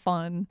quippy and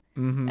fun.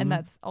 Mhm. And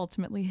that's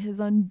ultimately his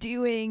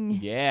undoing.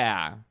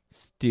 Yeah.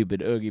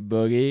 Stupid Oogie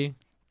Boogie.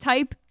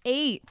 Type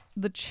 8,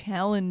 the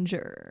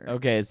Challenger.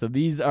 Okay, so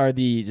these are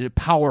the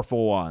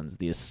powerful ones,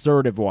 the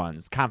assertive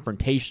ones,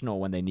 confrontational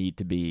when they need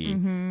to be,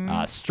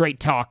 Mhm. straight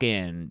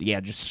talking,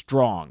 just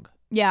strong.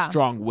 Yeah.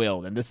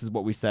 Strong-willed. And this is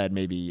what we said,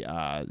 maybe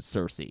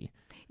Cersei.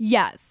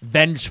 Yes.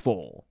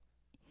 Vengeful.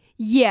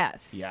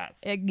 Yes.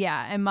 Yes.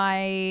 Yeah, and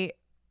my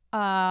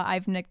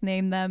I've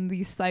nicknamed them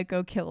the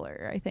Psycho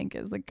Killer, I think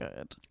is a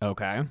good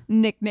Okay.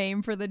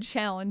 nickname for the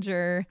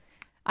Challenger.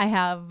 I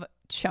have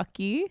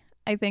Chucky,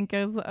 I think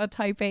is a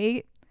type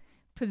 8,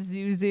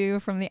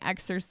 Pazuzu from The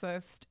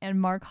Exorcist,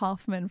 and Mark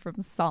Hoffman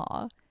from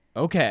Saw.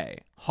 Okay.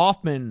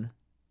 Hoffman,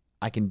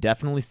 I can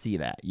definitely see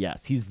that.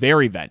 Yes, he's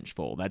very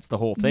vengeful. That's the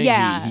whole thing.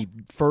 Yeah. He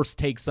first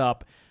takes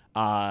up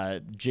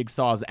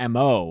Jigsaw's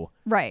MO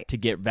Right. to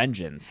get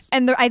vengeance.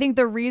 And I think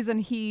the reason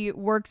he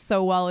works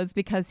so well is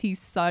because he's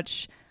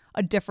such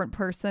a different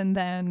person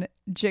than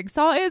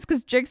Jigsaw is,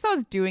 because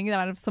Jigsaw's doing it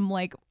out of some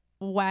like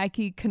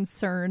wacky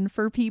concern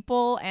for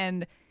people,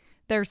 and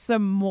there's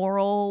some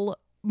moral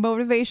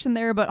motivation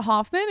there, but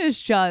Hoffman is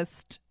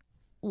just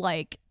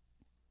like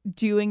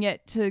doing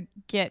it to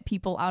get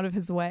people out of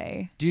his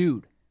way.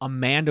 Dude,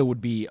 Amanda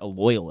would be a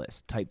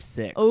loyalist, type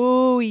 6.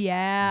 Oh,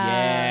 yeah.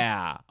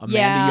 Yeah. Amanda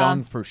Yeah.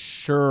 Young for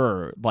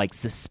sure. Like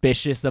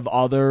suspicious of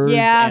others.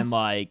 Yeah. And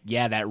like,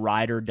 that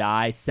ride or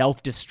die,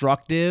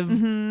 self-destructive.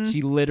 Mhm.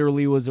 She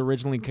literally was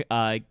originally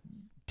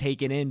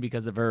taken in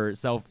because of her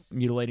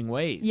self-mutilating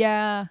ways.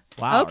 Yeah.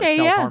 Wow. Okay,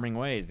 or yeah. self-harming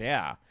ways.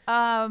 Yeah.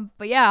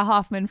 But yeah,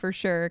 Hoffman for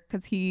sure,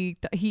 because he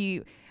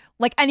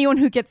like anyone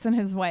who gets in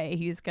his way,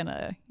 he's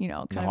gonna kind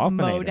of Hoffmanator,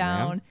 mow man.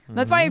 down.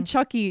 That's why I have Mhm.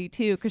 Chucky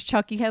too, because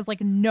Chucky has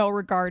like no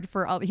regard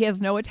for he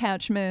has no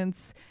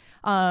attachments,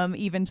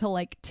 even to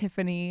like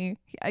Tiffany.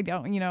 I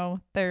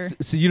don't, they're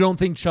So you don't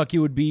think Chucky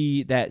would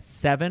be that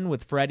 7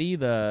 with Freddy,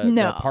 the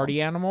No.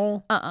 party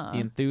animal? The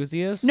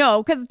enthusiast?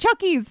 no, because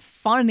Chucky's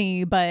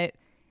funny, but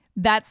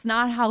that's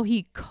not how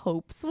he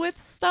copes with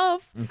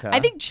stuff. Okay. I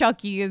think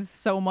Chucky is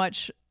so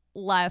much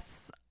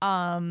less.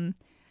 I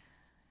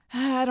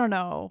don't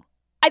know.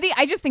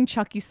 I just think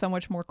Chucky's so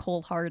much more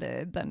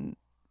cold-hearted than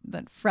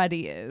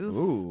Freddy is.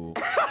 Ooh.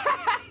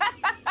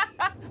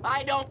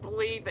 I don't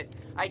believe it.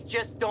 I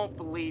just don't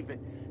believe it.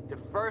 The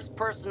first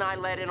person I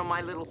let in on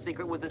my little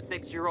secret was a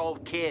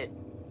 6-year-old kid.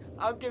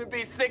 I'm gonna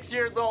be 6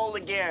 years old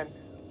again.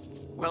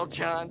 Well,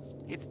 John,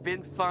 it's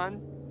been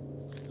fun,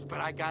 but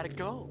I gotta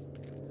go.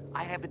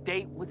 I have a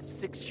date with a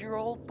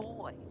 6-year-old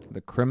boy.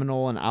 The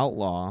criminal and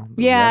outlaw.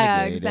 The Yeah,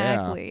 renegade,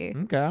 exactly.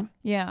 Yeah. Okay.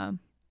 Yeah.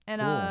 And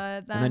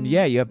Cool. then you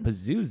have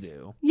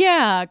Pazuzu.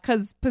 Yeah,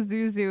 because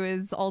Pazuzu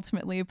is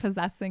ultimately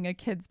possessing a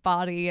kid's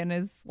body and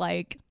is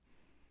like,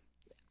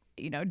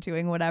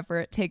 doing whatever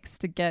it takes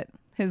to get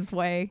his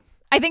way.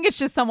 I think it's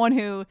just someone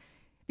who,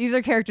 these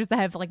are characters that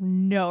have like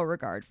no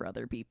regard for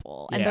other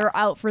people, and Yeah. they're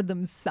out for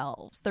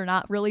themselves. They're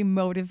not really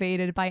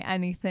motivated by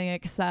anything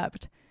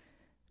except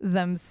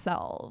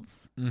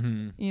themselves.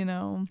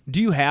 Mm-hmm.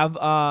 Do you have,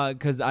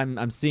 because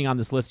I'm seeing on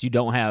this list, you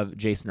don't have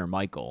Jason or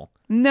Michael.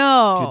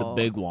 No. Two of the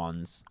big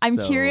ones. I'm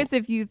So- curious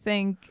if you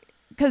think,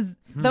 because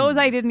those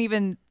I didn't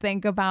even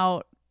think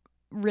about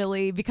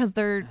really, because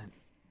they're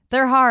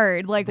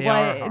hard. Like They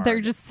are what they're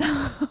hard. just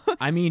so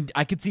I mean,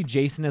 I could see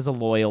Jason as a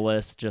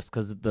loyalist just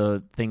because of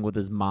the thing with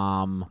his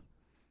mom.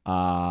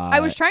 I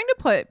was trying to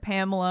put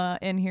Pamela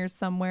in here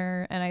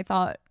somewhere, and I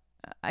thought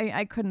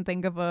I couldn't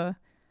think of a.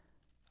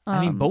 I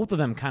mean, both of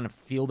them kind of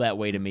feel that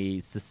way to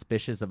me,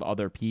 suspicious of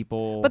other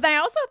people. But then I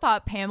also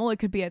thought Pamela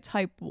could be a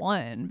type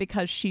 1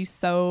 because she's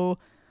so,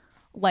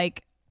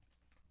 like,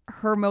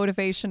 her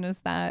motivation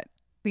is that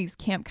these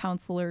camp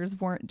counselors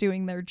weren't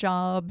doing their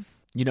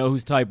jobs. You know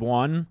who's type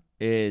 1?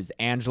 Is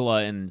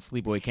Angela in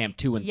Sleepaway Camp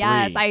 2 and 3.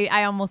 Yes,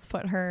 I almost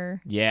put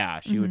her. Yeah,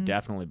 she would Mhm.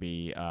 definitely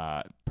be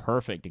a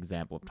perfect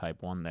example of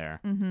type 1 there.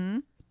 Mm-hmm.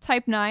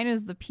 Type 9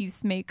 is the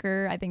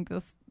Peacemaker. I think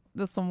this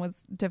one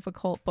was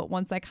difficult, but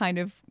once I kind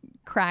of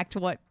cracked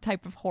what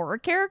type of horror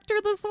character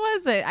this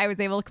was, I was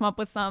able to come up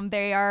with some.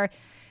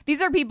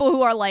 These are people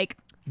who are like,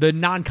 The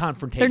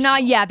non-confrontational. they're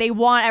not, they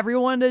want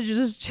everyone to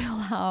just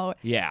chill out.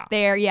 Yeah.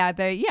 They're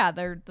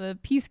the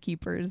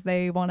peacekeepers.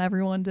 They want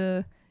everyone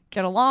to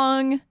get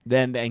along.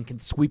 Then can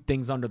sweep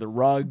things under the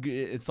rug.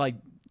 It's like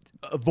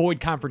avoid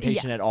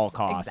confrontation Yes, at all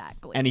costs.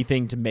 exactly.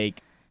 Anything to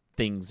make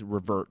things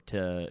revert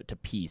to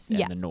peace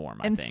and the norm.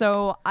 I and think.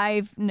 so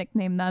I've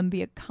nicknamed them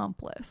the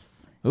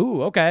Accomplice.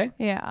 Ooh, okay.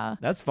 Yeah.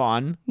 That's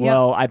fun. Yep.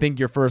 Well, I think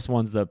your first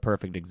one's the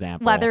perfect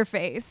example.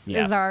 Leatherface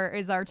Yes.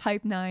 is our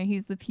type 9.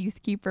 He's the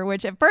peacekeeper,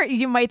 which at first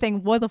you might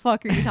think, what the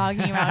fuck are you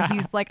talking about?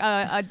 He's like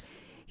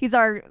he's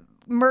our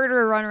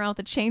murderer running around with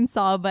a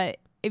chainsaw, but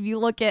if you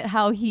look at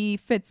how he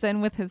fits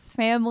in with his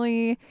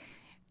family,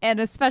 and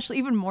especially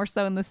even more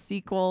so in the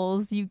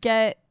sequels, you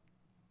get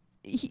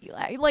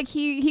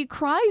he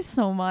cries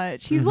so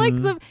much. He's like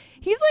he's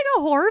like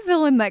a horror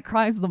villain that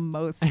cries the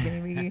most,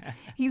 maybe.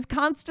 He's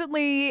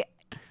constantly,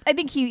 I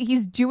think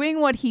he's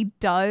doing what he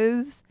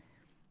does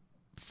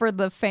for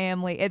the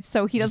family. It's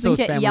so he doesn't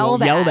get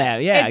yelled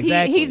at. Yeah,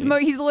 exactly.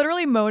 He's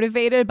literally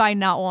motivated by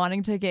not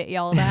wanting to get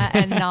yelled at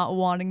and not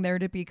wanting there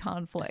to be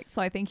conflict.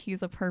 So I think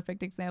he's a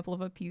perfect example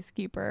of a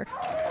peacekeeper.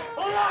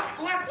 Look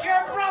what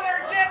your brother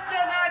did to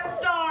that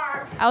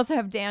star! I also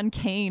have Dan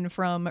Kane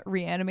from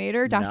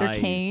Reanimator, Dr. Nice.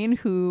 Kane,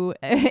 who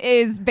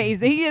is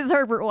he is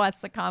Herbert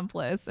West's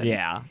accomplice. And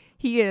Yeah.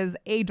 he is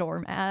a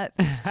doormat.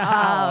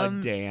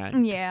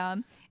 Dan. Yeah.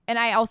 And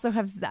I also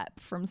have Zepp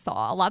from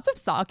Saw. Lots of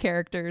Saw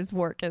characters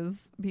work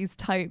as these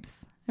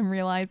types. I'm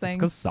realizing.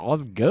 Because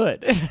Saw's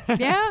good. So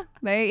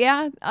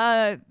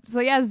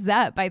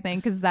Zepp, I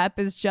think, because Zepp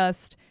is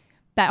just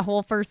that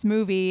whole first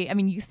movie. I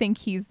mean, you think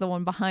he's the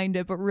one behind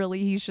it, but really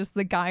he's just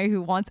the guy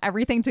who wants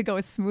everything to go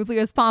as smoothly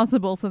as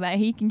possible so that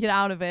he can get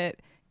out of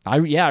it. I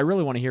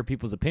really want to hear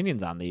people's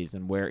opinions on these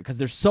and because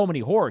there's so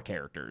many horror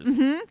characters.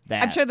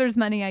 That, I'm sure there's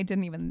many I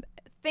didn't even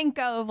think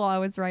of while I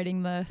was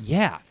writing this.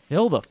 Yeah,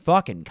 fill the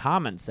fucking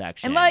comment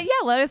section. And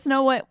let us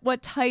know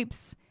what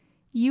types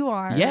you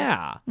are.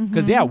 Yeah,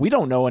 because we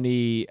don't know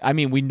any. I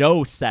mean, we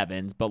know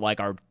sevens, but like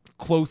our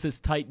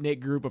closest tight knit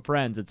group of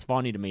friends, it's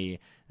funny to me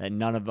that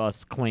none of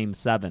us claim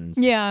sevens.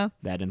 Yeah,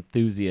 that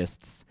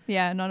enthusiasts.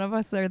 Yeah, none of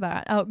us are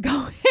that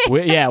outgoing.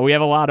 we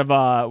have a lot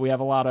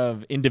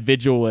of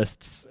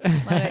individualists. A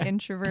lot of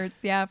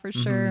introverts. Yeah, for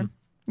sure.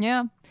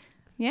 Yeah.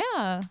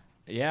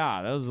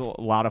 Yeah, that was a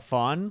lot of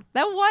fun.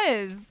 That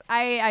was.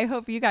 I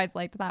hope you guys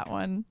liked that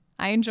one.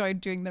 I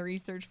enjoyed doing the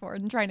research for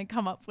it and trying to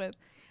come up with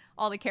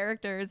all the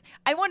characters.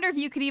 I wonder if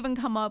you could even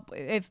come up,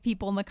 if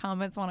people in the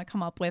comments want to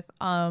come up with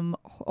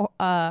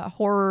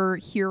horror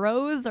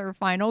heroes or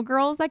final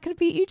girls that could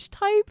be each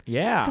type.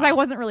 Yeah. Because I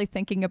wasn't really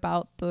thinking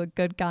about the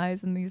good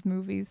guys in these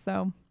movies,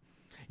 so.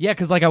 Yeah,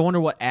 because I wonder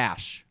what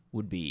Ash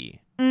would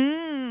be.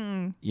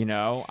 You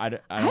know? I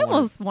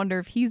almost wonder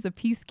if he's a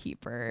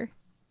peacekeeper.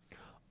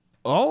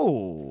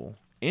 Oh,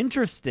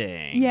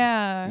 interesting.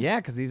 Yeah. Yeah,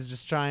 because he's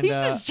just trying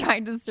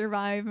to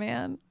survive,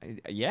 man.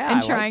 Yeah,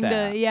 and I trying like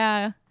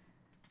that.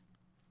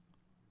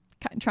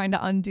 trying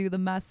to undo the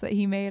mess that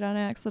he made on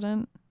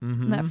accident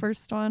in that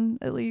first one,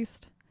 at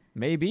least.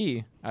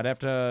 Maybe. I'd have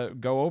to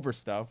go over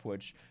stuff,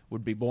 which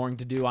would be boring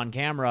to do on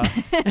camera.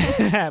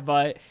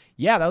 But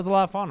yeah, that was a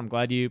lot of fun. I'm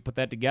glad you put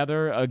that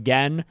together.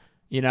 Again,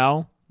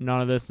 none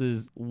of this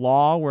is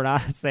law. We're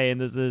not saying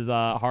this is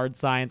hard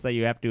science that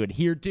you have to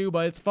adhere to,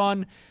 but it's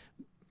fun.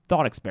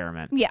 Thought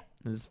experiment. Yeah.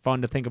 It's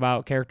fun to think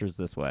about characters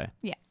this way.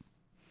 Yeah.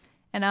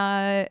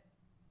 And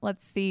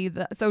let's see.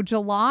 So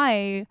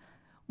July,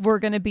 we're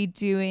going to be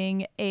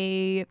doing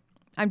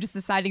I'm just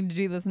deciding to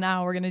do this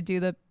now. We're going to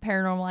do the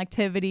Paranormal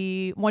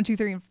Activity 1, 2,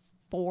 3, and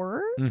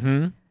 4.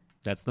 Mm-hmm.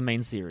 That's the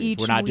main series. Each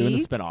we're not doing the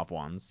week. spin-off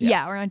ones. Yes.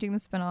 Yeah, we're not doing the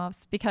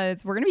spin-offs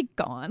because we're going to be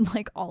gone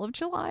like all of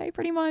July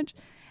pretty much.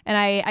 And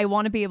I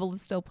want to be able to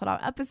still put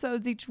out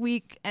episodes each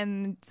week.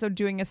 And so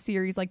doing a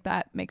series like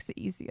that makes it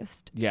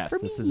easiest. Yes,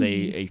 this is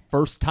a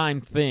first-time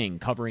thing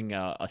covering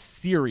a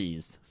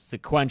series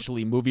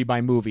sequentially, movie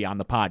by movie on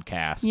the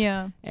podcast.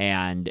 Yeah.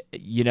 And,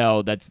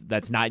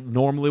 that's not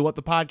normally what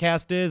the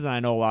podcast is. And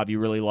I know a lot of you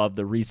really love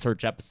the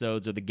research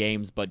episodes or the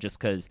games, but just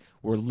because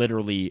we're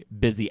literally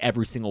busy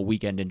every single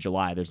weekend in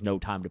July, there's no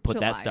time to put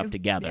that stuff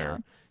together.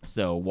 Yeah.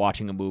 So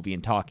watching a movie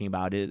and talking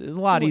about it is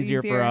a lot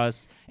easier for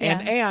us. Yeah.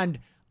 And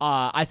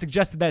I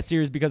suggested that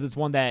series because it's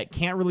one that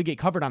can't really get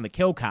covered on the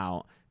kill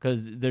count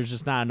because there's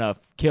just not enough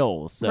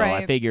kills. So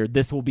I figured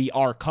this will be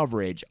our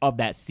coverage of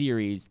that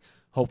series.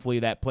 Hopefully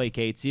that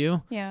placates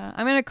you. Yeah.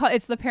 I'm going to call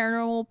it's the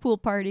Paranormal Pool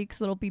Party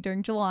because it'll be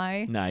during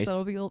July. Nice.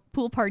 So it'll be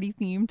pool party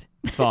themed.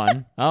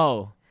 Fun.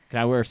 Oh, can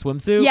I wear a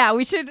swimsuit? Yeah,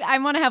 we should. I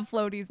want to have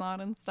floaties on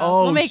and stuff.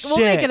 Oh, we'll make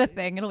it a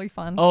thing. It'll be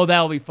fun. Oh,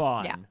 that'll be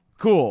fun. Yeah.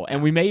 Cool.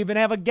 And we may even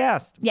have a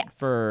guest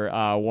for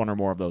one or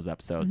more of those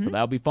episodes. So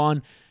that'll be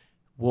fun.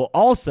 We'll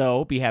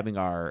also be having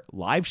our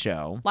live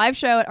show. Live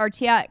show at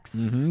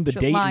RTX. The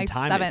date July and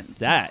time 7th. is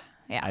set.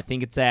 Yeah. I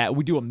think it's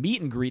we do a meet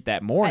and greet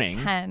that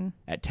morning.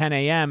 At 10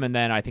 a.m. And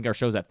then I think our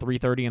show's at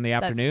 3:30 in the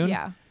afternoon.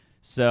 Yeah.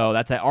 So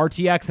that's at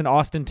RTX in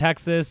Austin,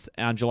 Texas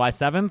on July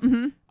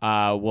 7th.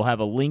 We'll have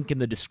a link in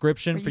the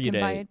description for you to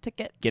buy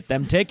tickets. Get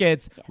them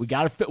tickets.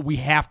 Yes. We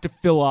have to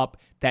fill up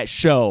that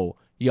show.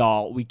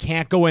 Y'all, we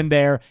can't go in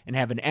there and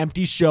have an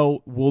empty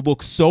show. We'll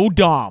look so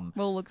dumb.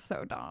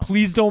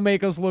 Please don't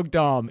make us look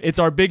dumb. It's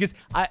our biggest...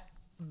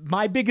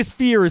 My biggest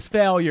fear is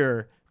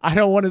failure I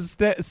don't want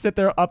to sit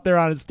there up there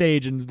on a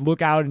stage and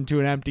look out into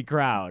an empty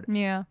crowd.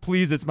 Yeah.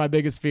 Please, it's my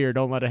biggest fear.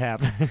 Don't let it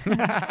happen.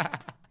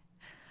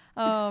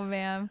 Oh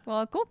man.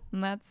 Well, cool.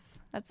 And that's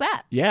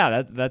that.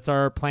 Yeah, that's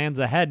our plans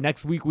ahead.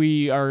 Next week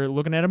we are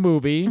looking at a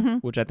movie,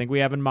 which I think we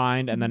have in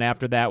mind, and then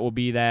after that will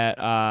be that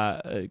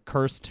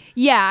cursed.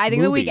 Yeah, I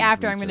think the week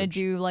after research. I'm going to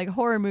do like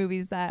horror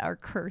movies that are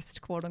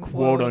cursed, quote unquote.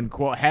 Quote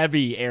unquote,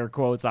 heavy air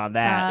quotes on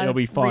that. It'll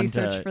be fun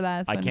research for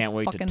that. I can't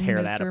wait to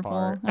tear that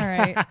apart. All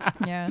right.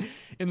 Yeah.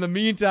 In the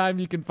meantime,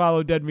 you can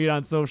follow Dead Meat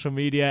on social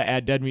media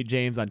at Dead Meat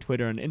James on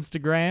Twitter and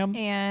Instagram.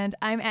 And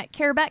I'm at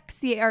Carebeck,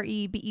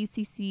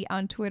 CareBecc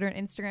on Twitter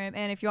and Instagram.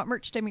 And if you want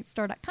merch,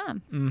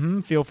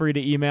 deadmeatstore.com. Feel free to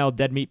email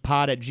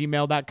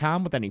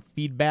deadmeatpod@gmail.com with any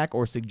feedback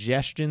or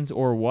suggestions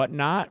or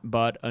whatnot.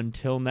 But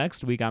until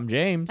next week, I'm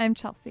James. I'm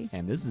Chelsea.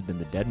 And this has been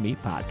the Dead Meat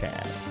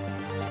Podcast.